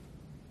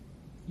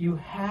you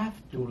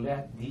have to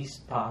let these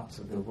parts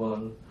of the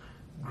world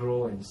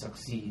grow and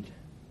succeed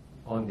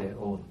on their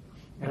own.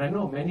 And I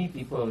know many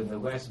people in the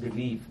West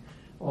believe,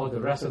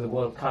 the rest of the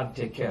world can't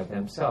take care of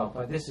themselves.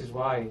 But this is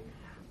why,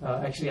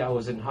 actually I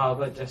was in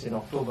Harvard just in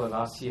October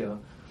last year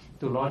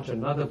to launch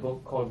another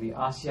book called The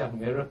ASEAN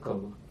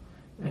Miracle.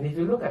 And if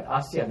you look at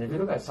ASEAN, if you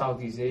look at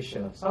Southeast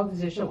Asia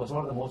was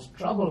one of the most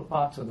troubled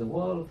parts of the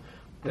world.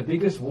 The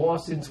biggest war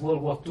since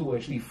World War II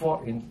actually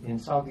fought in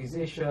Southeast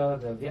Asia,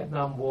 the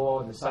Vietnam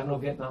War, the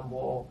Sino-Vietnam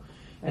War.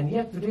 And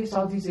yet today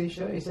Southeast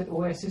Asia is an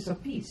oasis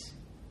of peace.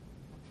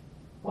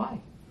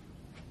 Why?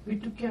 We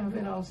took care of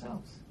it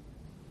ourselves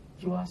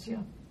through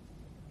ASEAN.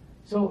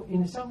 So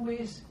in some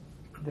ways,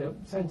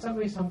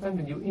 sometimes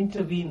when you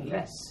intervene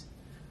less,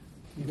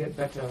 you get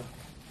better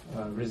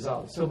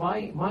results. So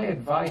my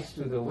advice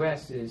to the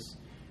West is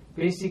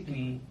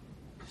basically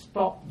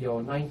stop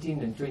your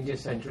 19th and 20th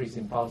century's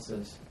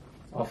impulses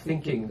of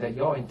thinking that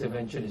your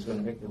intervention is going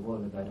to make the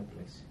world a better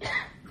place.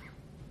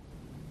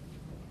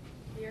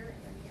 Here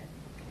and here.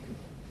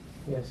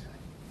 Yes.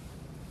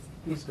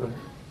 Please go ahead.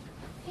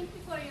 Thank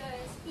you for your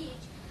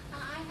speech.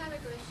 I have a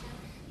question.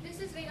 This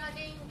is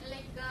regarding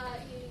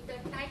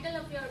the title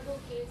of your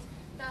book is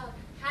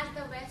Has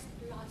the West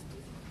Lost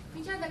It?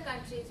 Which are the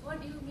countries?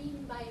 What do you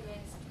mean by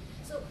West?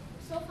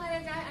 So far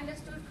as I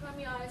understood from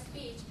your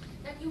speech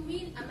that you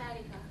mean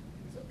America.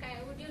 So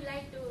would you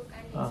like to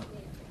kindly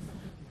explain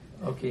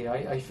this? Okay,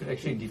 I should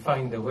actually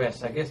define the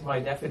West. I guess my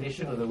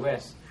definition of the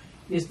West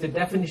is the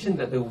definition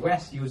that the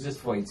West uses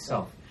for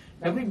itself.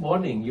 Every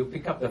morning you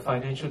pick up the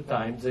Financial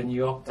Times, the New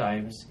York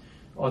Times,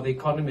 or the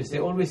Economist. They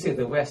always say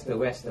the West, the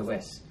West, the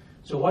West.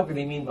 So what do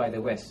they mean by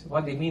the West?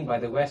 What they mean by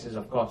the West is,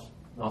 of course,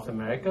 North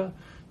America,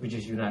 which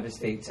is United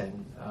States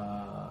and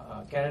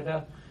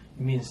Canada.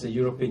 It means the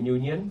European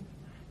Union.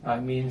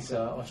 It means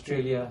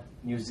Australia,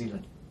 New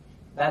Zealand.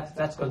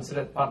 That's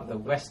considered part of the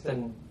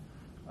Western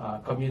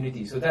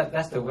community. So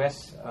that's the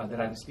West that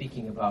I'm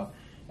speaking about.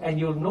 And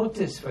you'll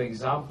notice, for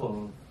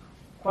example,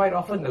 quite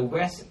often the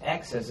West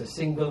acts as a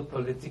single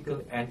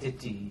political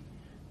entity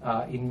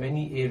in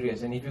many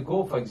areas. And if you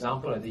go, for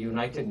example, at the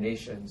United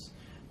Nations,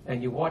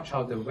 and you watch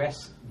how the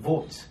West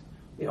votes,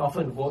 they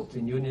often vote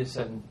in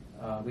unison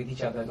with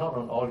each other, not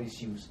on all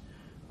issues,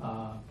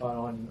 but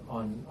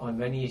on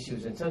many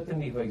issues. And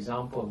certainly, for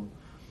example,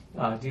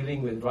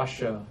 dealing with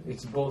Russia,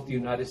 it's both the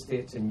United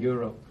States and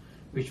Europe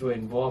which were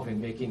involved in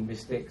making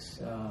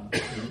mistakes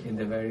in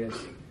the various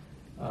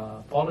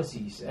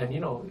policies. And,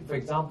 for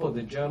example,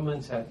 the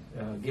Germans had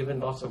given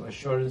lots of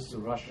assurance to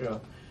Russia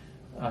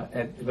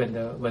when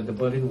the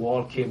Berlin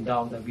Wall came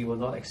down that we will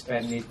not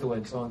expand NATO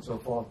and so on and so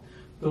forth.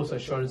 Those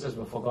assurances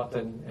were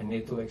forgotten and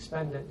NATO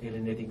expanded,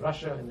 alienating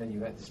Russia, and then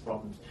you had these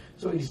problems.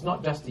 So it's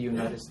not just the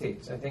United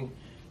States. I think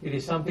it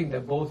is something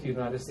that both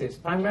United States,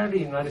 primarily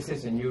the United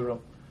States and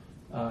Europe,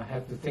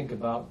 have to think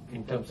about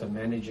in terms of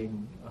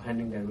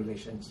handling their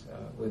relations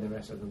with the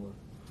rest of the world.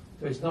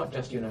 So it's not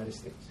just the United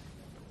States.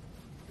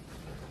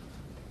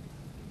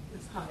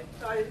 Yes, hi.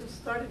 I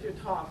started your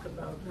talk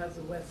about has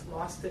the West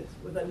lost it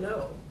with a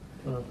no.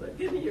 But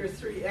give me your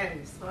three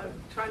M's. I'm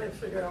trying to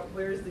figure out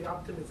where's the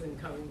optimism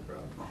coming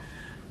from.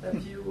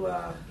 Have you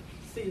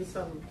seen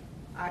some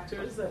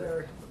actors that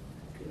are,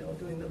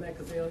 doing the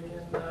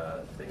Machiavellian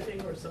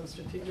thinking or some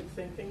strategic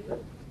thinking that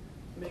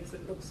makes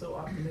it look so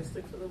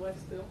optimistic for the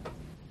West still?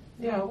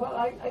 Yeah, well,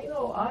 at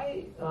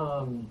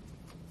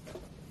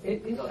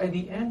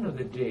the end of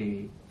the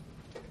day,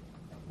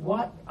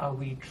 what are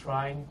we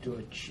trying to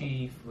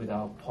achieve with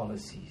our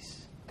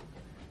policies?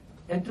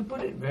 And to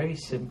put it very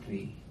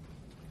simply,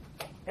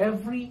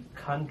 every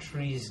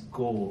country's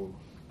goal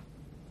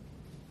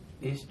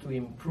is to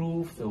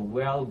improve the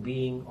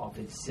well-being of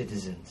its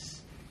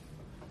citizens,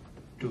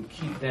 to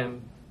keep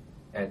them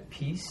at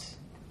peace,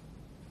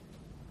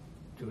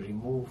 to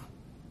remove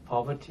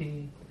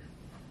poverty,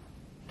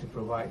 to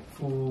provide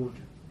food,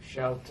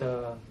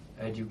 shelter,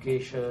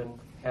 education,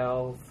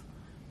 health,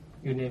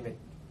 you name it,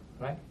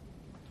 right?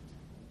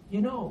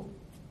 You know,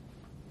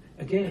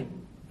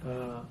 again,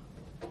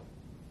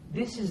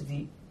 this is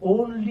the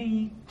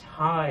only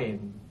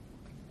time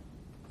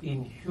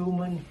in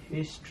human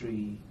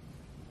history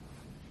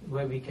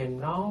where we can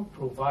now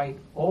provide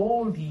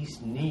all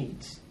these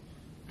needs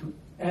to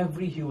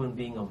every human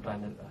being on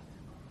planet Earth.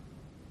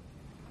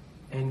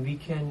 And we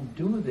can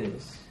do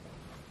this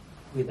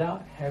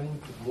without having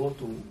to go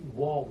to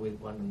war with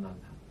one another.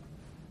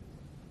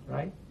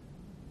 Right?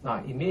 Now,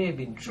 it may have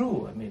been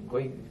true. I mean,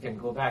 we can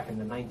go back in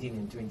the 19th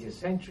and 20th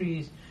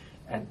centuries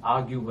and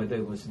argue whether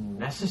it was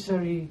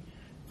necessary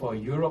for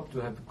Europe to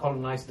have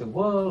colonized the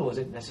world. Was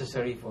it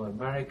necessary for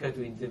America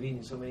to intervene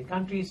in so many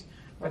countries?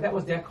 But that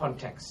was their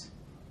context.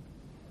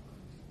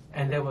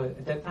 And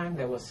at that time,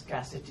 there was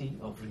scarcity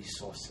of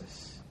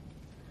resources.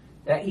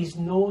 There is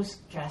no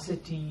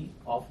scarcity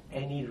of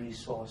any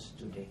resource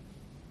today.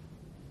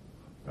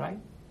 Right?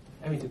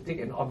 I mean, to take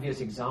an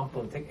obvious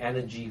example, take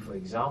energy, for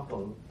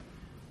example.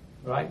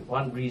 Right?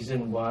 One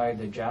reason why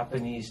the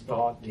Japanese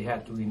thought they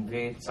had to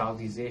invade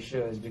Southeast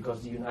Asia is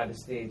because the United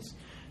States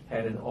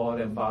had an oil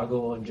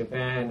embargo on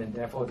Japan, and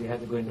therefore they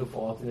had to go and look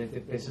for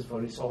alternative places for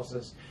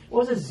resources. It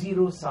was a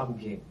zero-sum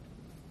game.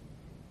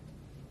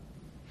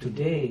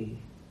 Today,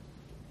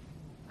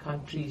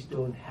 countries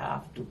don't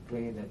have to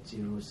play that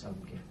zero-sum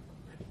game.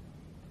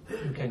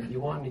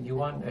 You want me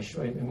to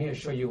assure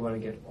you want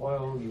to get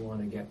oil, you want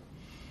to get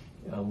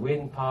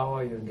wind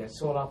power, you want to get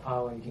solar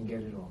power, you can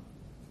get it all.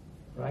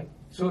 Right?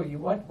 So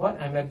what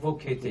I'm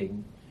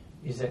advocating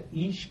is that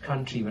each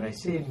country, when I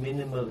say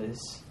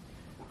minimalist,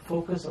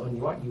 focus on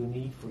what you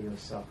need for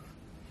yourself.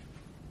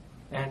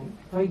 And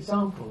for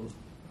example,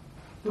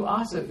 to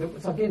ask,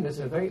 again, there's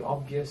a very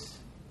obvious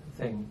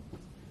thing.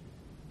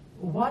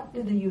 What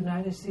did the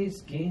United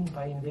States gain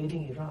by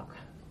invading Iraq?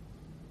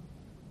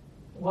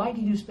 Why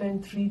did you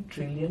spend $3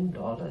 trillion?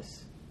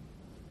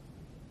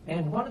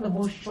 And one of the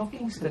most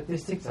shocking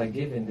statistics I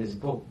give in this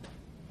book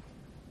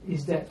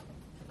is that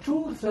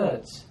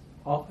 2/3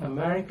 of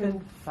American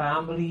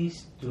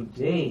families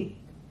today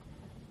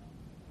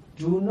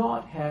do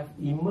not have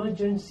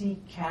emergency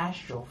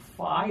cash of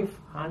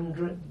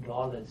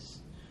 $500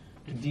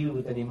 to deal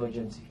with an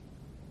emergency.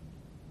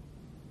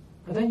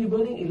 But then you're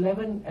building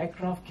 11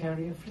 aircraft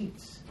carrier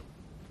fleets.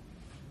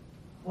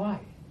 Why?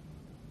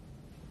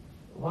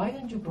 Why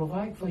don't you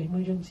provide for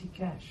emergency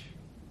cash?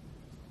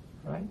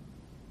 Right?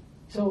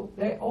 So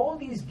there are all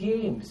these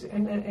games,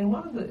 and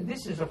one of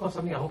this is of course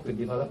something I hope to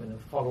develop in a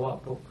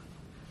follow-up book.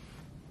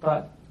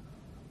 But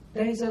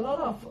there is a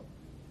lot of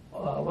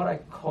what I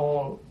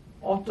call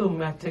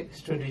automatic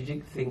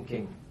strategic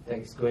thinking that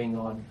is going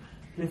on,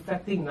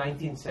 reflecting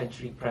 19th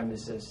century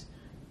premises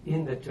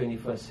in the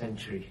 21st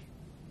century.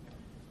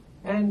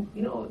 And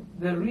you know,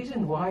 the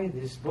reason why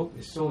this book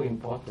is so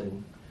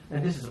important,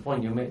 and this is the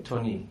point you made,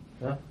 Tony,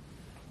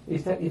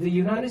 is that if the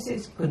United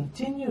States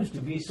continues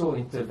to be so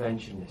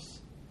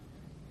interventionist,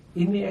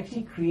 it may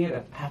actually create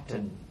a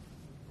pattern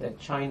that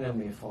China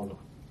may follow.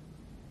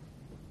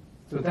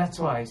 So that's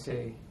why I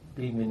say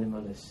be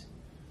minimalist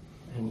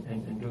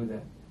and do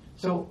that.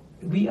 So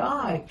we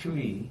are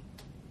actually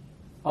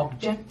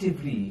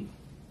objectively,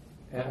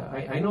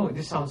 I know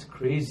this sounds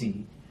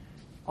crazy,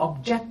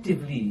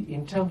 objectively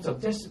in terms of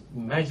just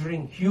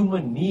measuring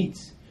human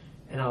needs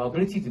and our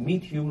ability to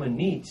meet human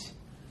needs,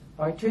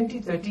 by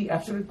 2030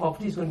 absolute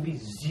poverty is going to be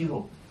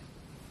 0.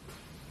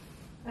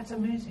 That's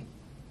amazing.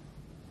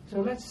 So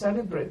let's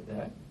celebrate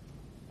that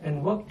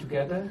and work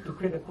together to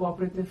create a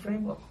cooperative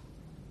framework.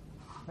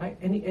 Right?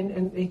 And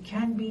it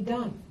can be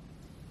done.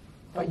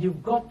 But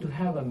you've got to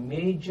have a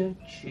major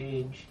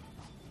change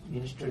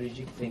in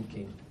strategic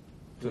thinking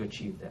to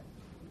achieve that.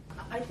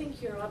 I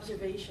think your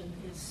observation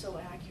is so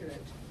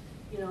accurate.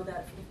 You know,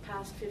 that for the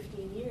past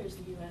 15 years,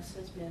 the U.S.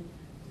 has been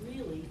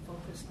really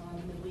focused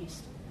on the Middle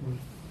East,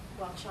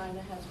 while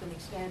China has been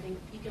expanding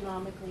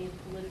economically and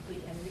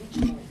politically and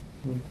regionally.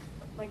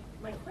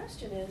 My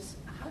question is,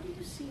 how do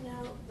you see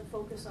now the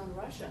focus on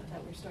Russia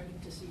that we're starting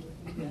to see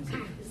with the U.S.?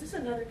 Is this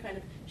another kind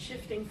of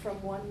shifting from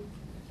one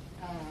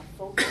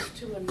focus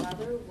to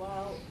another,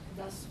 while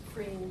thus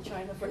freeing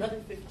China for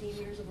another 15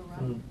 years of a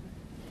run?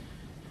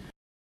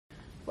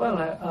 Well,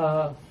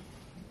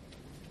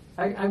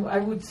 I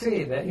would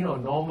say that, you know,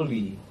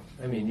 normally,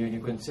 I mean, you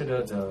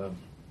consider the,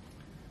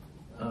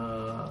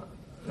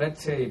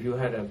 let's say if you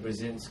had a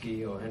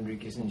Brzezinski or Henry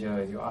Kissinger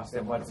and you ask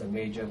them what's the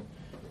major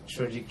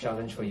strategic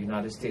challenge for the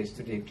United States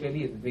today,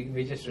 clearly the big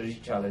major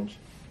strategic challenge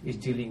is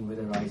dealing with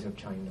the rise of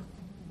China,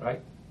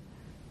 right?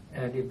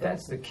 And if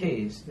that's the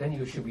case, then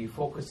you should be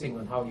focusing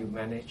on how you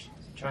manage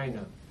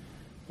China.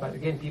 But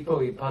again, people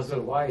will be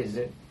puzzled, why is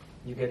it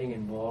you're getting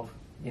involved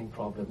in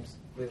problems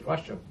with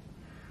Russia?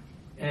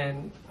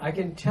 And I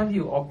can tell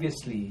you,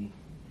 obviously,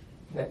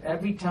 that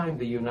every time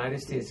the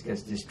United States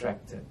gets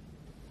distracted,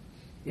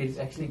 it's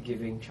actually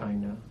giving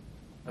China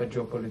a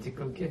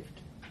geopolitical gift,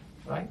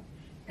 right?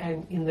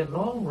 And in the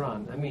long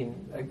run, I mean,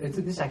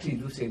 this actually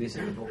do say this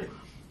in the book.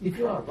 If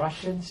you are a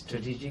Russian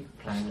strategic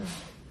planner,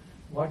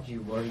 what do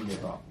you worry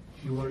about?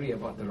 You worry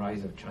about the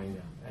rise of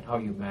China and how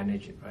you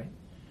manage it, right?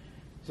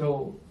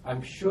 So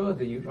I'm sure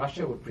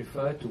Russia would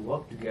prefer to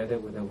work together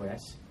with the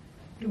West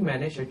to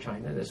manage a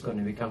China that's going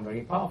to become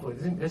very powerful.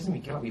 It doesn't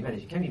mean it cannot be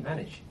managed. It can be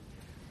managed.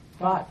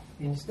 But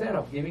instead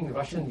of giving the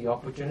Russians the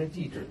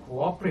opportunity to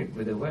cooperate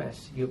with the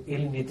West, you've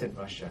alienated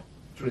Russia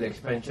through the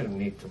expansion of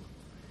NATO.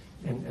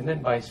 And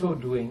then by so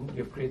doing,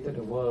 you've created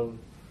a world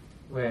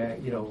where,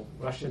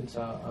 Russians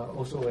are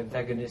also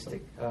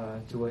antagonistic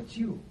towards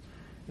you.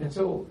 And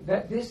so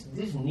that this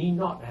need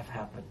not have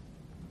happened.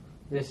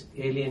 This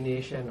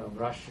alienation of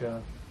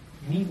Russia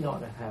need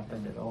not have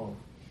happened at all.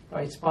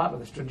 Right? It's part of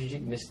the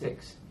strategic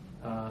mistakes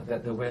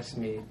that the West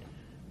made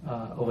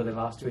over the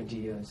last 20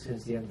 years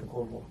since the end of the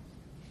Cold War.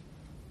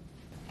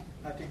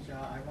 I think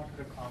I wanted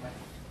to comment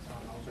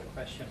on also a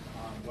question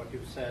on what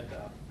you said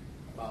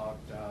about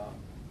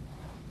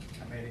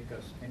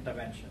America's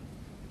intervention.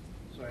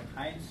 So in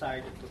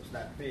hindsight, it looks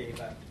that way,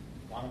 but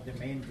one of the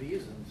main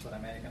reasons for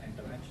American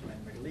intervention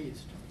in the Middle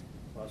East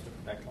was to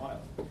protect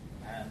oil.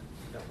 And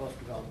the first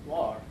Gulf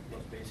War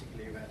was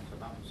basically when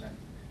Saddam Hussein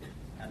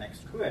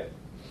annexed Kuwait.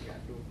 We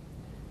had to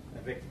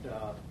evict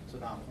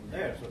Saddam from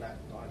there so that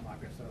the oil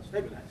markets are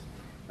stabilized.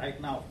 Right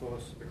now, of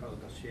course, because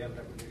of the shale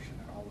revolution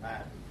and all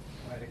that,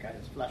 America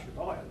is flush with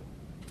oil,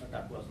 but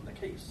that wasn't the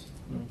case.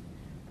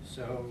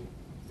 So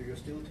do you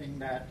still think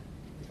that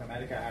if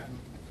America hadn't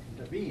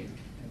intervened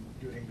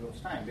during those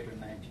times, between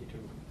 92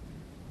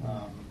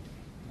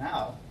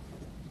 now,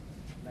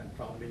 then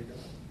probably the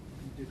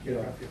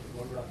geography of the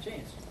world would have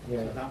changed.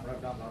 Saddam would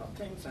have done a lot of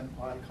things, and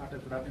oil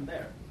cartels would have been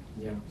there.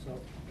 Yeah. So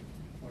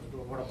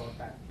what about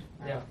that?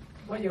 Yeah.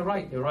 Well, you're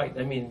right. You're right.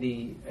 I mean,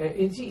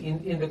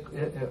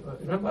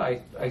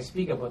 remember I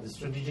speak about the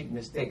strategic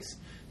mistakes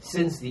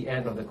since the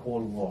end of the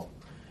Cold War.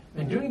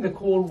 And during the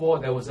Cold War,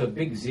 there was a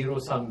big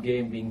zero-sum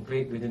game being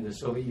played within the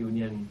Soviet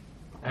Union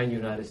and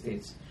United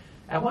States.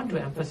 I want to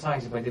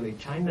emphasize, by the way,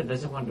 China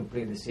doesn't want to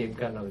play the same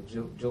kind of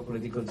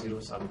geopolitical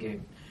zero-sum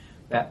game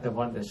that the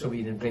one the Soviet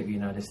Union played with the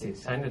United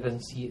States. China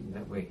doesn't see it in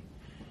that way.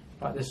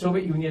 But the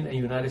Soviet Union and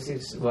United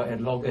States were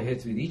at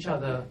loggerheads with each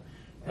other.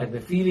 And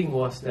the feeling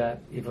was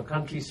that if a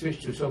country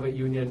switched to Soviet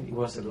Union, it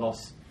was a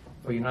loss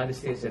for United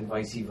States and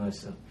vice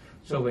versa.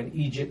 So when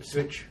Egypt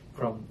switched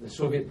from the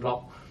Soviet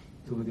bloc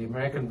to the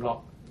American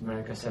bloc,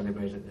 America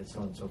celebrated and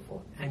so on and so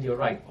forth. And you're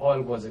right,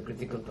 oil was a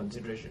critical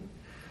consideration.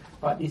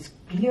 But it's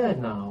clear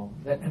now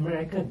that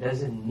America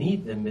doesn't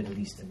need the Middle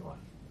Eastern oil,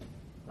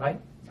 right?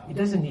 No. It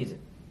doesn't need it.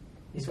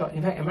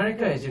 In fact,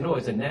 America, as you know,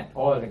 is a net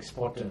oil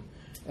exporter.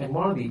 And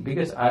one of the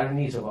biggest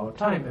ironies of our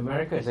time,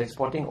 America is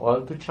exporting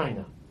oil to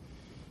China.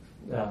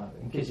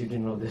 In case you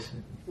didn't know this.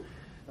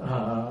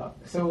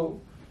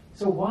 So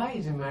why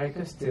is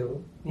America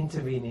still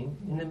intervening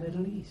in the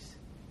Middle East?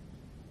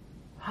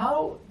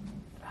 How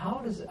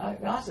does, I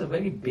ask a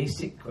very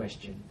basic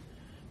question,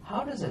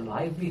 how does the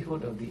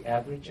livelihood of the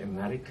average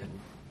American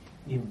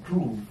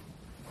improve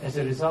as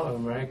a result of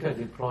America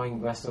deploying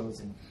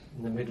vessels in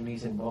the Middle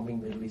East and bombing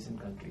Middle Eastern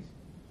countries?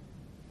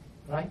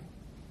 Right?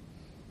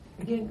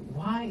 Again,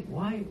 why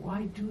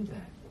do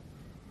that?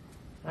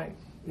 Right?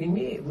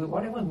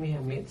 Whatever may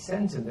have made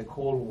sense in the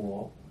Cold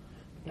War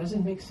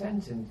doesn't make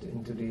sense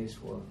in today's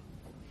world.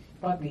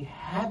 But the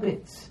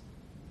habits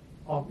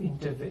of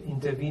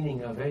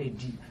intervening are very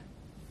deep.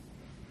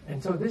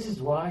 And so this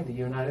is why the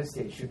United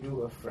States should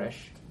do a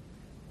fresh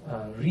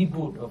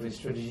reboot of its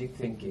strategic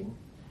thinking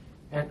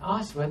and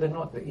ask whether or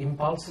not the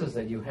impulses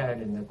that you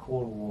had in the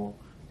Cold War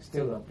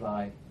still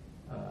apply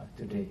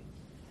today.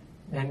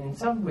 And in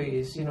some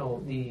ways,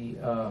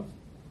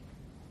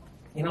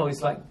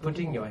 it's like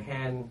putting your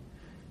hand.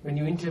 When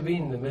you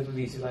intervene in the Middle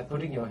East, it's like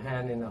putting your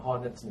hand in a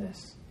hornet's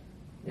nest.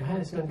 Your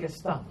hand is going to get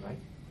stung, right?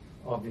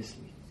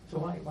 Obviously. So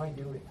why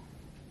do it?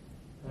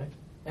 Right?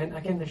 And I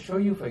can assure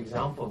you, for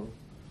example,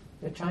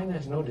 that China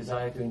has no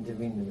desire to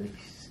intervene in the Middle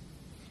East.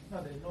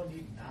 No, there's no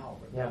need now,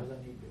 but there was a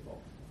need before.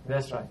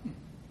 That's right.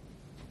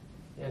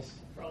 Yes.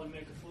 I'll probably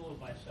make a fool of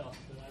myself,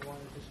 but I want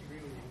to disagree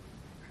with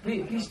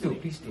you. Please do.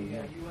 The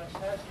U.S.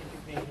 has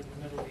intervened in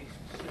the Middle East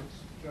since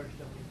George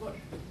W.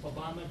 Bush.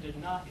 Obama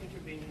did not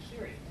intervene in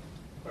Syria.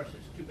 Of course,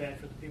 it's too bad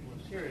for the people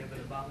of Syria, but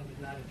Obama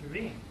did not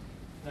intervene.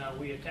 Now,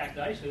 we attacked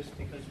ISIS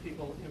because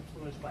people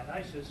influenced by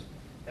ISIS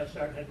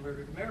had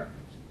murdered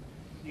Americans.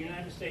 The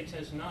United States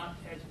has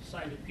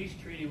signed a peace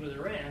treaty with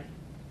Iran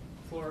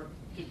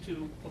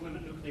to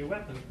eliminate nuclear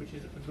weapons, which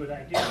is a good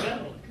idea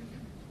generally.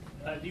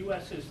 The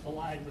U.S. is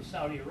allied with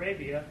Saudi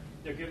Arabia.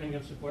 They're giving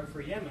them support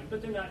for Yemen,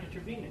 but they're not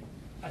intervening.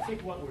 I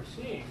think what we're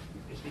seeing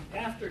is the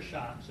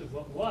aftershocks of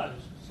what was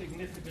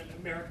significant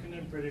American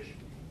and British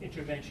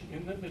intervention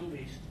in the Middle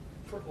East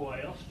for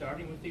oil,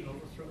 starting with the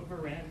overthrow of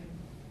Iran,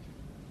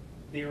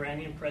 the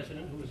Iranian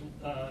president who was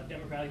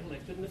democratically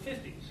elected in the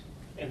 50s.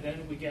 And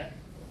then we get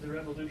the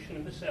revolution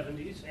in the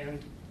 70s,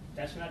 and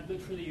That's not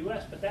good for the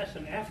U.S., but that's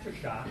an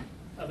aftershock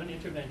of an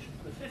intervention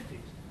in the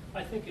 50s.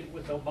 I think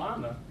with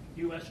Obama,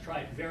 the U.S.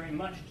 tried very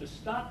much to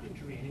stop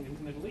intervening in the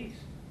Middle East.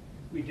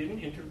 We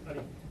didn't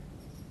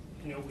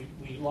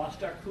we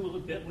lost our cool a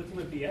bit with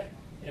Libya,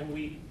 and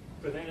we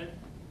prevented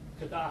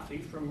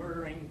Gaddafi from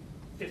murdering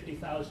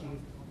 50,000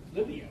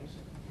 Libyans,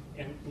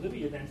 and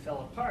Libya then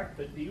fell apart,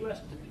 but the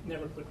U.S.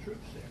 never put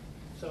troops there.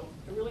 So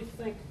I really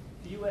think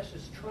the U.S.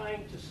 is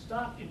trying to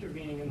stop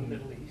intervening in the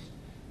Middle East,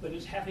 but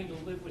is having to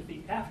live with the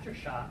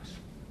aftershocks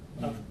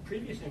of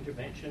previous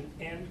intervention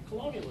and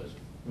colonialism.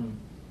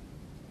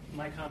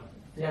 My comment.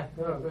 Yeah,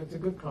 no, it's a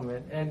good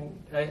comment, and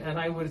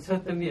I would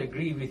certainly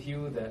agree with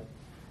you that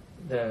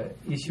the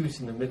issues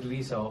in the Middle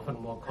East are often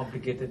more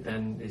complicated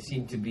than they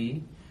seem to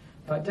be.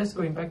 But just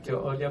going back to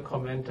your earlier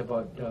comment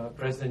about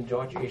President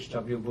George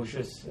H.W.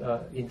 Bush's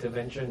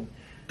intervention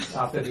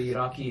after the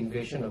Iraqi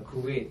invasion of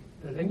Kuwait,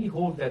 let me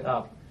hold that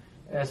up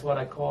as what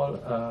I call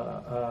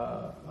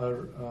a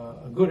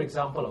good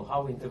example of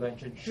how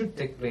intervention should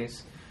take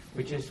place,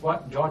 which is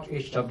what George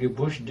H.W.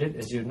 Bush did,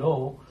 as you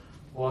know,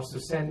 was to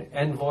send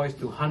envoys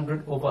to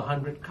over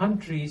 100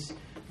 countries,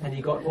 and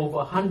he got over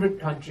 100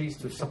 countries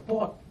to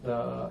support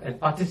and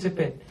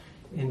participate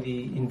in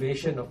the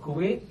invasion of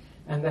Kuwait,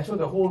 and that's why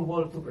the whole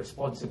world took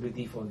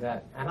responsibility for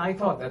that. And I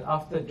thought that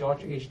after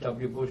George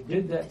H.W. Bush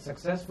did that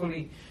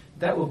successfully,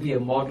 that would be a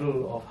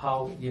model of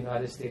how the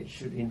United States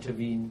should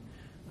intervene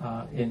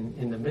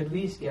in the Middle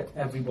East, get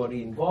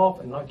everybody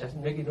involved, and not just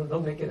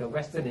don't make it a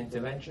Western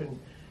intervention,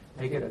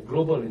 make it a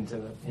global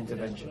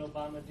intervention. That's what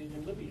Obama did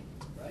in Libya,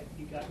 right?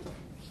 He got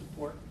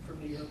support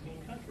from the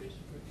European countries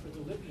for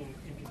the Libyan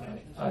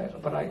intervention.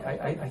 But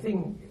I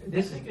think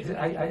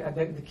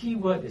the key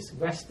word is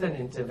Western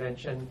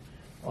intervention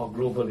or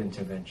global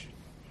intervention.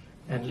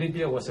 And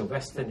Libya was a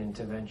Western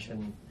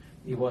intervention.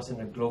 It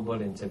wasn't a global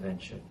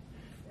intervention.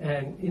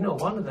 And,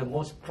 one of the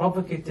most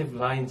provocative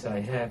lines I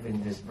have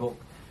in this book,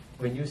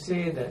 when you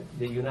say that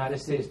the United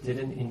States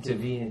didn't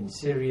intervene in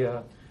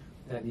Syria,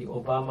 that the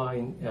Obama,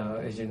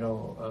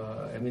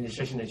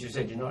 administration, as you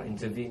said, did not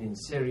intervene in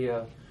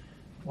Syria,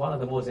 one of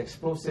the most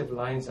explosive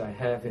lines I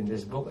have in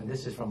this book, and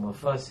this is from a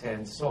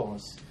first-hand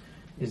source,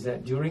 is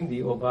that during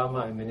the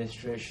Obama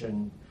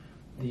administration,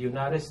 the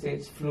United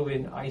States flew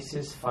in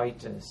ISIS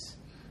fighters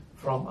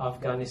from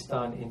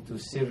Afghanistan into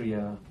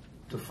Syria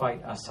to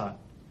fight Assad.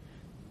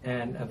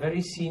 And a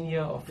very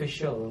senior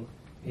official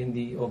in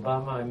the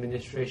Obama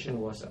administration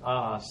was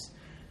asked,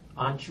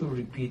 aren't you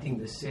repeating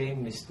the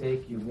same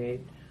mistake you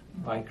made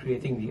by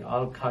creating the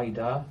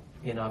Al-Qaeda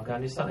in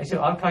Afghanistan? I said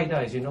Al-Qaeda,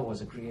 as you know,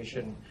 was a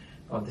creation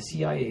of the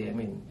CIA. I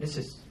mean, this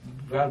is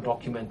well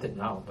documented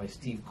now by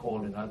Steve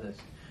Cole and others.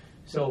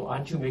 So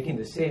aren't you making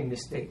the same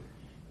mistake?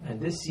 And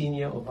this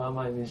senior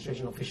Obama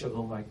administration official,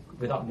 whom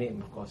without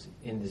name, of course,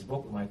 in this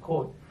book, my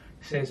quote,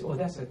 says,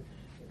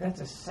 that's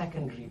a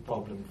secondary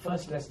problem.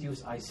 First, let's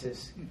use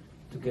ISIS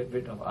to get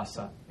rid of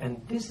Assad.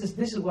 And this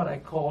is what I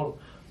call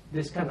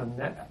this kind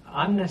of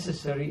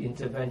unnecessary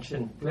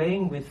intervention,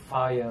 playing with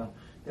fire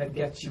that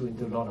gets you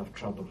into a lot of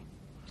trouble.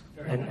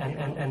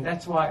 And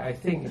that's why I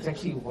think it's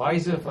actually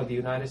wiser for the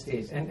United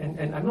States.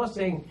 And I'm not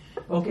saying,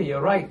 okay,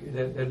 you're right,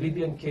 the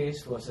Libyan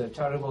case was a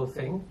terrible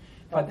thing,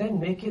 but then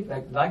make it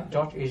like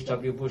George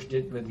H.W. Bush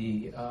did with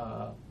the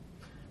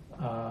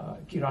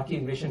Iraqi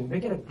invasion,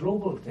 make it a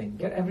global thing,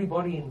 get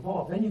everybody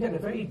involved. Then you get a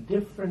very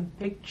different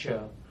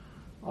picture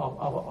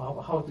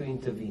of how to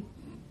intervene.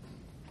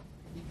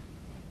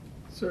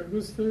 Sorry,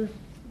 do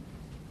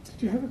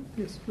you have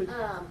yes, please.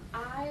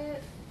 I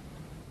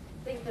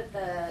think that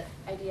the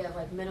idea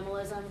of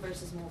minimalism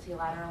versus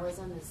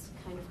multilateralism is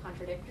kind of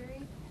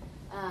contradictory.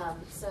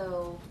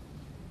 So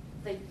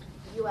the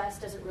U.S.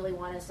 doesn't really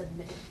want to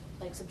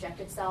subject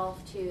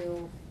itself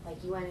to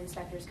UN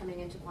inspectors coming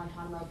into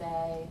Guantanamo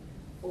Bay,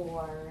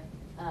 or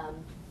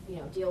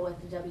deal with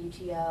the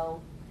WTO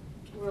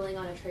ruling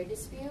on a trade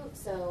dispute.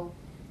 So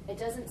it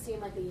doesn't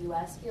seem like the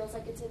U.S. feels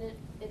like it's in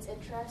its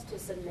interest to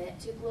submit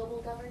to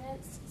global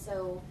governance.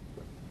 So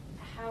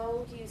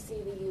how do you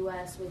see the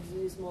U.S. would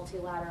use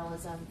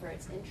multilateralism for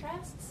its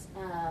interests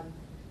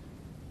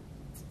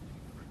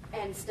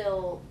and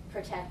still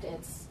protect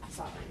its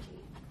sovereignty?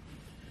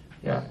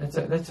 Yeah,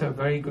 that's a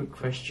very good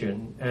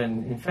question.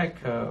 And in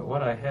fact,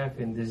 what I have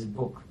in this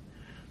book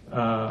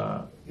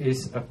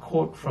is a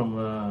quote from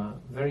a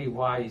very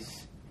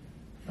wise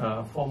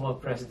former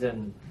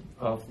president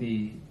of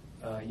the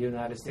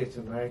United States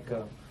of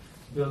America,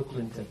 Bill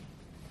Clinton.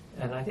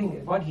 And I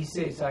think what he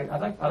says,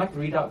 I'd like to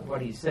read out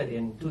what he said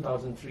in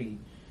 2003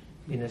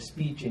 in a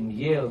speech in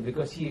Yale,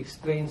 because he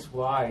explains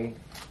why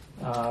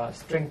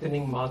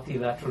strengthening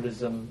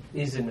multilateralism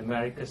is in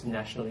America's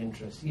national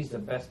interest. He's the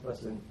best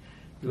person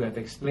to have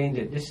explained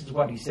it. This is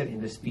what he said in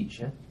the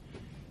speech.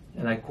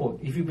 And I quote,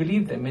 "If you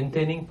believe that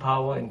maintaining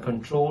power and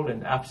control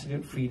and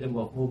absolute freedom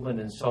of movement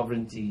and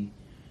sovereignty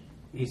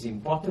is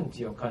important to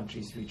your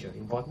country's future,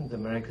 important to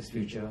America's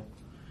future,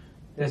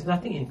 there's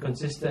nothing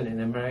inconsistent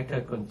in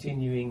America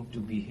continuing to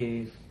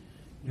behave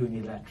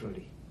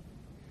unilaterally.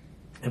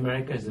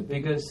 America is the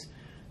biggest,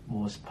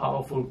 most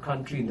powerful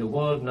country in the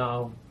world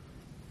now.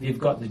 We've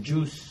got the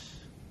juice,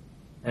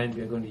 and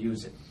we're going to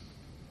use it.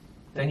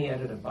 Then he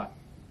added a but.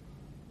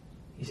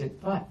 He said,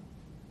 but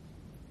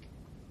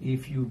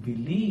if you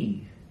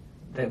believe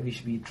that we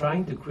should be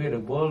trying to create a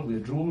world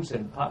with rules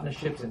and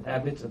partnerships and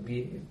habits of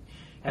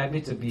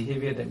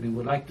behavior that we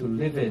would like to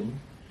live in,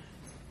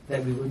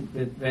 that we would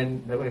live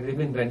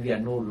in when we are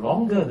no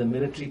longer the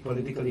military,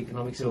 political,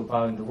 economic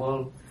superpower in the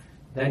world,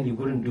 then you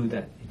wouldn't do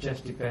that. It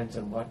just depends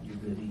on what you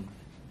believe.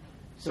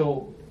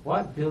 So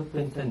what Bill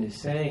Clinton is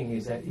saying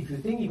is that if you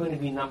think you're going to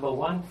be number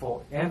one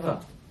forever,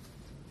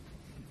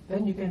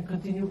 then you can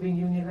continue being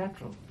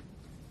unilateral.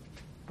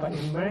 But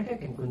if America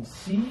can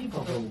conceive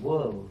of a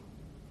world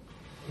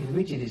in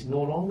which it is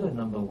no longer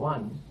number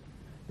one,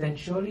 then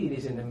surely it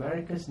is in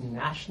America's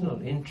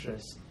national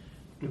interest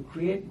to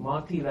create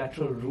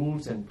multilateral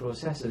rules and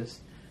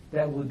processes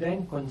that would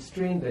then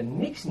constrain the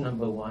next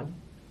number one,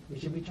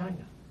 which will be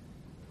China.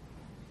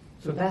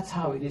 So that's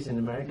how it is in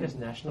America's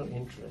national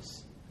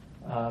interest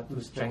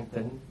to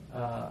strengthen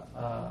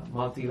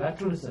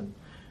multilateralism.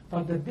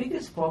 But the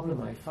biggest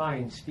problem I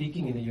find,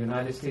 speaking in the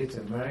United States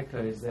of America,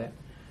 is that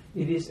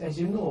it is, as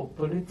you know,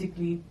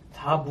 politically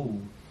taboo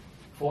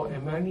for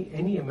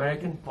any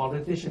American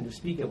politician to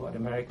speak about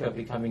America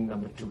becoming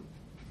number two.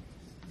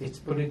 It's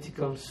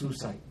political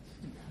suicide.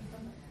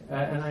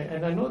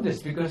 And I know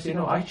this because,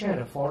 I chaired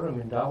a forum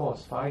in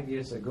Davos 5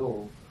 years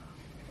ago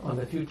on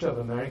the future of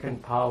American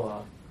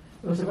power.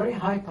 It was a very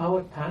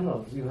high-powered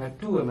panel. You had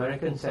two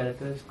American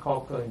senators,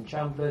 Corker and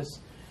Chambers.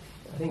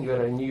 I think you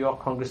had a New York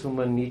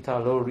Congresswoman, Nita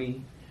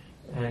Lowry,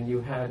 and you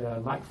had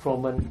Mike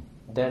Froman,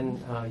 then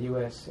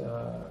U.S.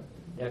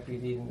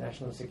 Deputy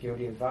National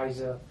Security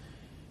Advisor.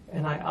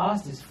 And I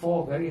asked these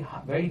four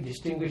very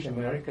distinguished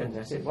Americans,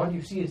 I said, what do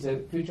you see as the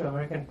future of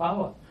American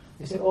power?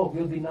 They said, we'll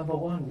be number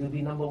one, we'll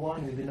be number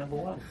one, we'll be number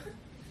one.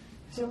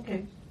 I said,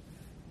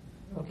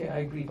 okay, I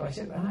agree. But I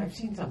said, I've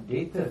seen some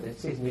data that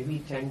says maybe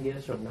 10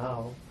 years from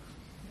now,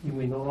 you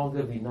may no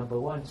longer be number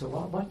one. So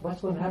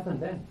what's going to happen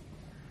then?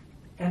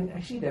 And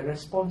actually the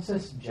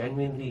responses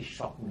genuinely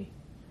shocked me,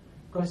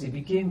 because it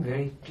became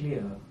very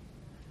clear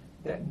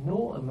that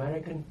no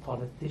American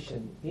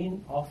politician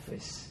in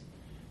office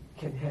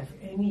can have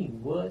any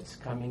words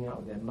coming out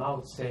of their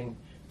mouth saying,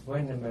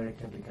 when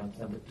America becomes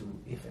number two,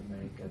 if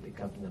America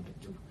becomes number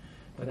two.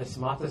 But the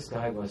smartest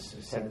guy was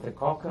Senator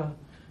Corker.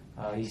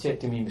 He said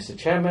to me, Mr.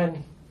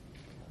 Chairman,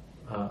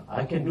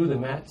 I can do the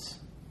maths.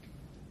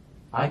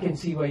 I can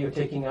see where you're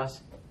taking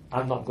us.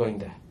 I'm not going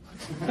there.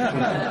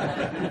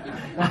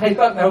 I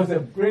thought that was a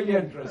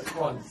brilliant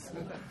response.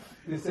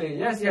 To say,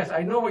 yes,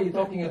 I know what you're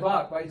talking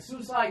about, but it's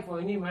suicide for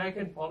any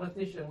American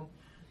politician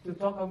to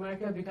talk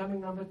America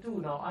becoming number two.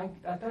 Now,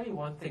 I'll tell you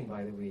one thing,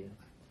 by the way.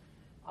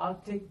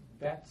 I'll take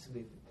bets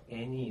with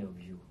any of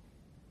you.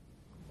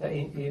 That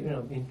in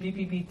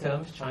PPP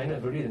terms, China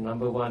is really the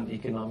number one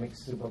economic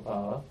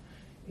superpower.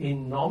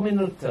 In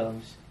nominal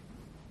terms,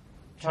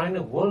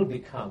 China will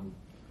become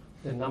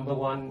the number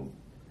one,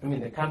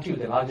 the country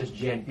with the largest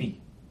GNP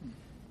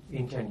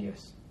in 10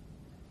 years.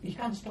 You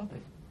can't stop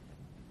it.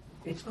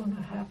 It's going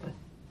to happen.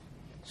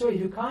 So if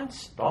you can't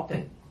stop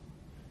it,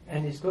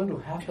 and it's going to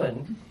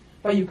happen,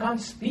 but you can't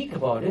speak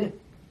about it,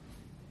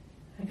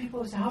 and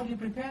people say, how do you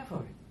prepare for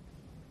it?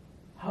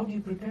 How do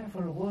you prepare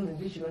for a world in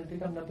which you're going to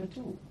become number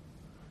two?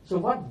 So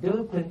what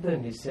Bill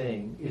Clinton is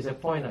saying is a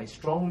point I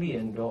strongly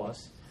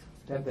endorse,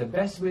 that the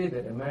best way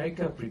that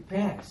America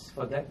prepares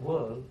for that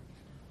world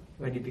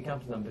when it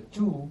becomes number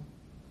two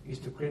is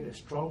to create a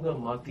stronger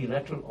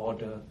multilateral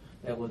order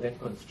that will then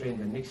constrain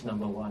the next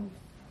number one,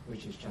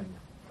 which is China.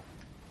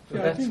 So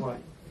that's why.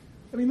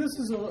 This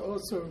is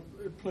also,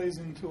 it plays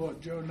into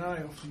what Joe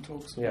Nye often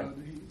talks about,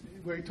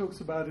 where he talks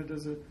about it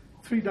as a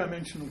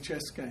three-dimensional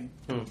chess game,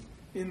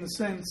 in the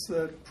sense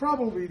that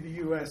probably the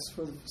U.S.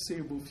 for the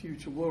foreseeable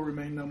future will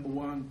remain number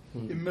one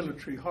in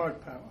military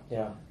hard power.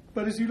 Yeah.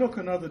 But as you look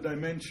on other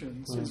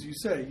dimensions, as you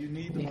say, you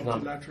need the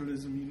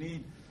multilateralism, you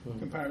need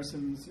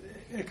comparisons,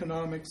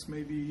 economics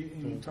maybe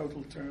in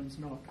total terms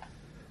not.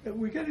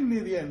 We're getting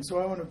near the end, so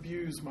I want to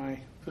abuse my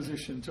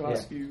position to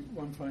ask you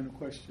one final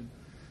question.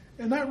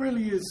 And that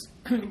really is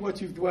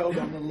what you've dwelled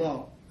on a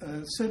lot,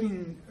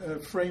 setting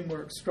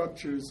framework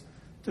structures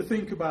to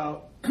think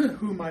about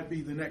who might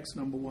be the next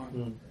number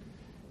one.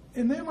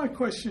 And then my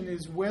question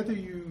is whether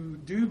you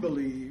do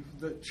believe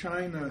that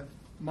China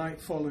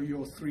might follow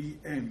your 3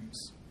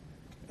 M's.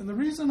 And the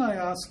reason I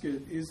ask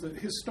it is that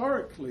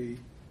historically,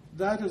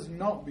 that has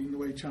not been the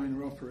way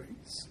China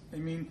operates.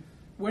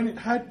 When it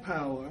had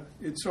power,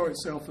 it saw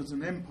itself as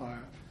an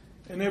empire,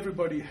 and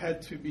everybody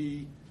had to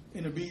be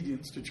in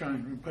obedience to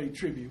China and pay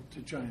tribute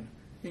to China,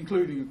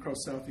 including across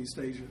Southeast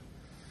Asia.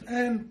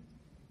 And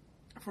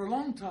for a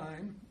long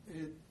time,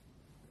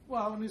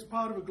 and it's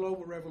part of a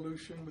global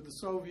revolution with the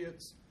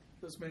Soviets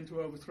that's meant to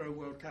overthrow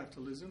world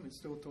capitalism. It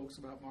still talks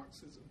about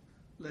Marxism,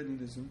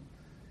 Leninism.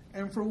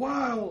 And for a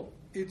while,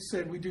 it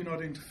said we do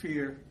not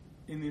interfere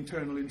in the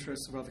internal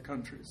interests of other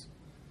countries.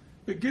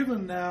 But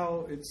given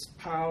now its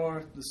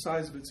power, the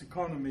size of its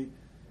economy,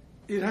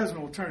 it has an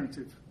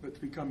alternative but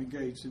to become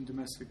engaged in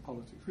domestic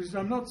politics, which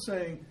I'm not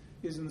saying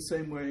is in the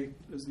same way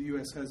as the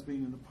U.S. has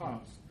been in the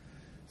past.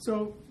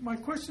 So my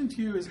question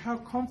to you is, how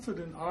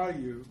confident are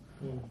you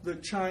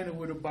that China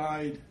would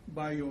abide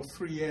by your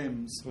 3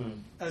 M's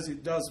as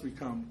it does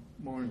become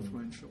more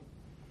influential?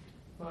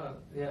 Well,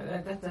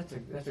 yeah,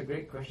 that's a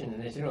great question,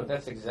 and as you know,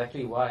 that's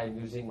exactly why I'm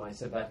using my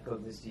sabbatical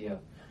this year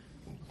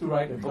to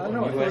write a book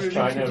on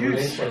U.S.-China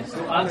relations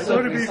to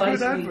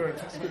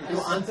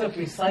answer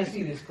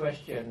precisely this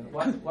question: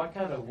 what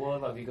kind of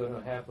world are we going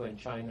to have when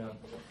China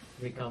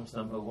becomes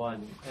number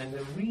one? And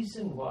the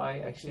reason why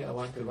actually I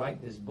want to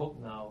write this book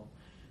now,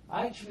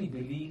 I actually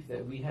believe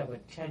that we have a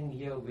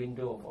 10-year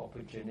window of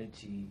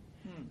opportunity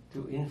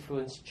to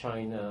influence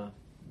China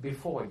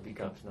before it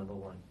becomes number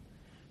one.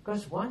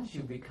 Because once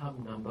you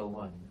become number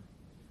one,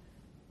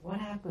 what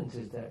happens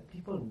is that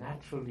people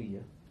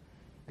naturally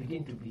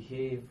begin to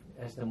behave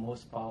as the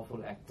most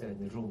powerful actor in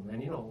the room.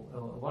 And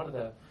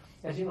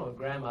as you know,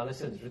 Graham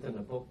Allison has written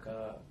a book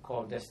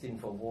called Destined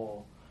for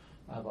War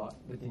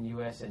between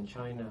U.S. and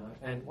China.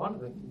 And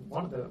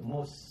one of the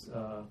most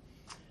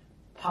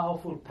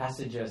powerful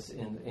passages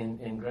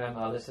in Graham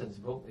Allison's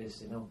book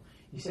is,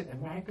 he said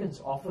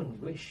Americans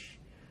often wish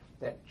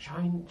that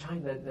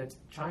that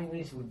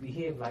Chinese would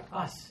behave like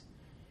us.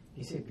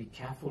 He said, be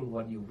careful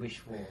what you wish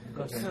for,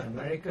 because when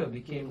America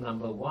became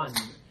number one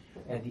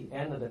at the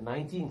end of the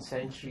 19th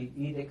century,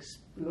 it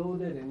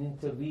exploded and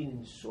intervened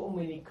in so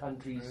many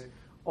countries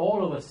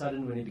all of a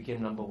sudden when it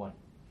became number one.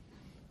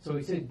 So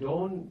he said,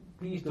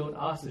 please don't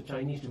ask the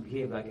Chinese to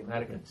behave like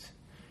Americans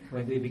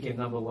when they became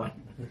number one.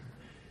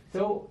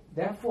 So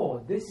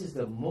therefore, this is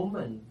the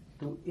moment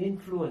to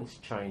influence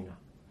China.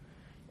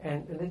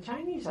 And the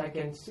Chinese, I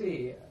can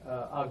say,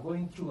 are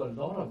going through a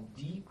lot of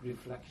deep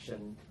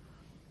reflection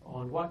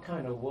on what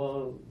kind of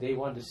world they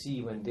want to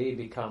see when they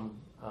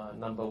become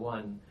number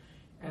one.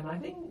 And I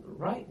think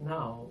right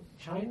now,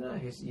 China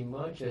has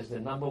emerged as the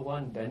number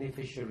one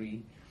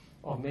beneficiary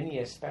of many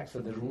aspects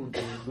of the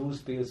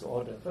rules-based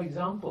order. For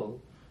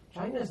example,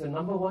 China is the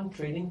number one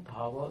trading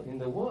power in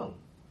the world,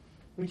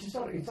 which is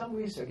in some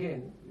ways,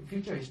 again,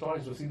 future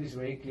historians will see this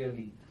very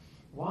clearly.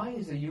 Why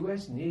is the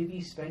U.S.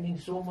 Navy spending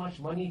so much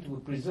money to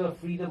preserve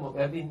freedom of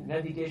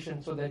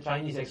navigation so that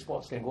Chinese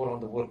exports can go around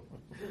the world?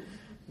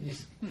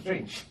 It's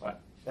strange,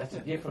 but that's a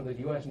gift from the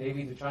U.S.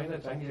 Navy to China.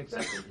 Chinese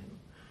accepted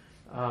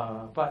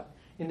it. But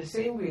in the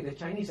same way, the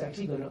Chinese are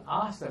actually going to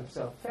ask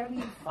themselves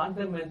fairly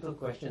fundamental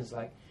questions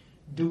like,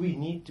 do we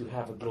need to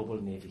have a global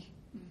navy?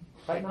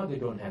 Right now, they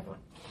don't have one.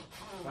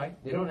 Right?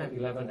 They don't have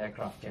 11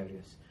 aircraft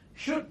carriers.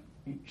 Should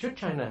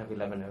China have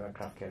 11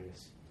 aircraft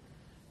carriers?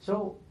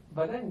 So,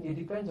 but then it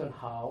depends on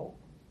how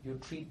you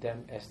treat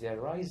them as they're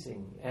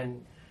rising.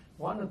 And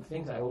one of the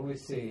things I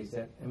always say is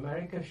that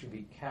America should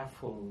be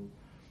careful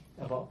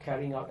about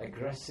carrying out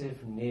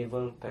aggressive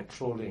naval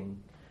patrolling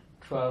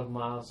 12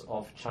 miles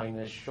off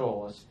China's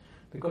shores,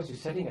 because you're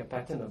setting a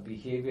pattern of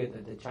behavior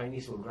that the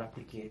Chinese will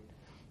replicate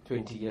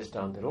 20 years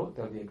down the road.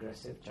 There'll be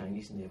aggressive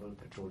Chinese naval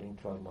patrolling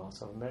 12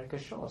 miles of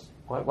America's shores.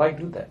 Why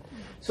do that?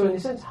 So in a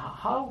sense,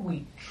 how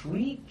we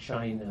treat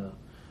China,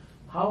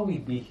 how we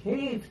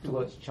behave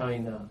towards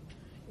China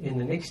in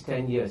the next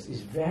 10 years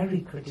is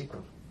very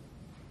critical.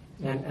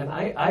 And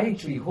I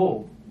actually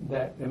hope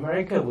that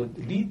America would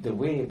lead the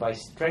way by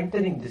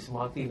strengthening this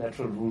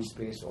multilateral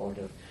rules-based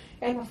order.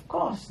 And of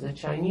course, the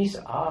Chinese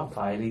are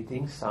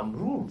violating some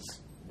rules.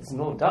 There's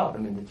no doubt. I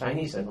mean, the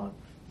Chinese are not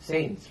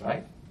saints,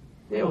 right?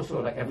 They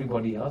also, like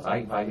everybody else,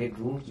 I violate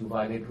rules, you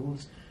violate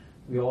rules,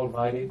 we all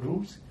violate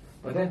rules.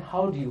 But then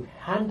how do you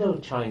handle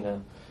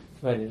China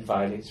when it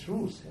violates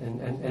rules?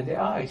 And there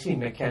are actually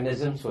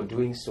mechanisms for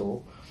doing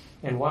so.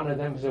 And one of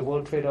them is the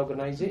World Trade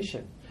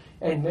Organization.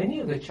 And many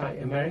of the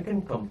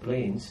American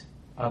complaints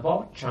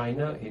about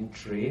China in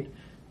trade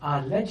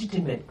are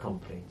legitimate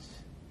complaints.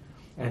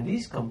 And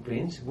these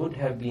complaints would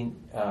have been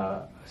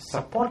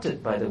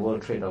supported by the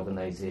World Trade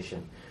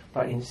Organization.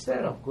 But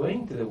instead of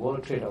going to the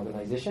World Trade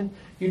Organization,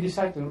 you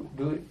decide to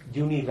do it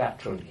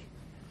unilaterally.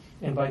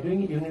 And by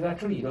doing it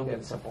unilaterally, you don't get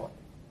the support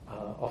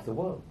of the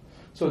world.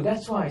 So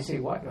that's why I say,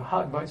 my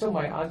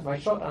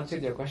short answer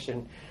to your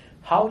question,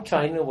 how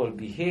China will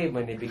behave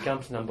when it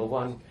becomes number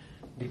one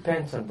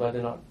depends on whether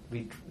or not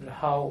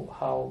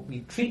how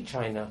we treat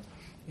China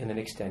in the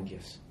next 10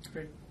 years.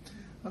 Great.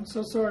 I'm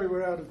so sorry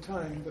we're out of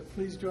time, but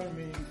please join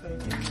me in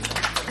thanking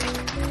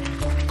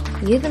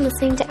you. You've been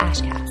listening to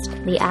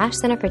AshCast, the Ash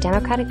Center for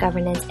Democratic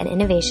Governance and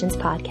Innovations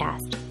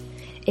podcast.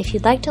 If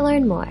you'd like to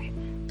learn more,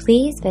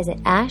 please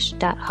visit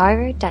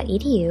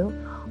ash.harvard.edu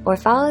or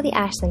follow the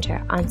Ash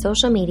Center on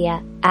social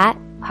media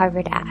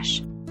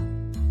 @HarvardAsh.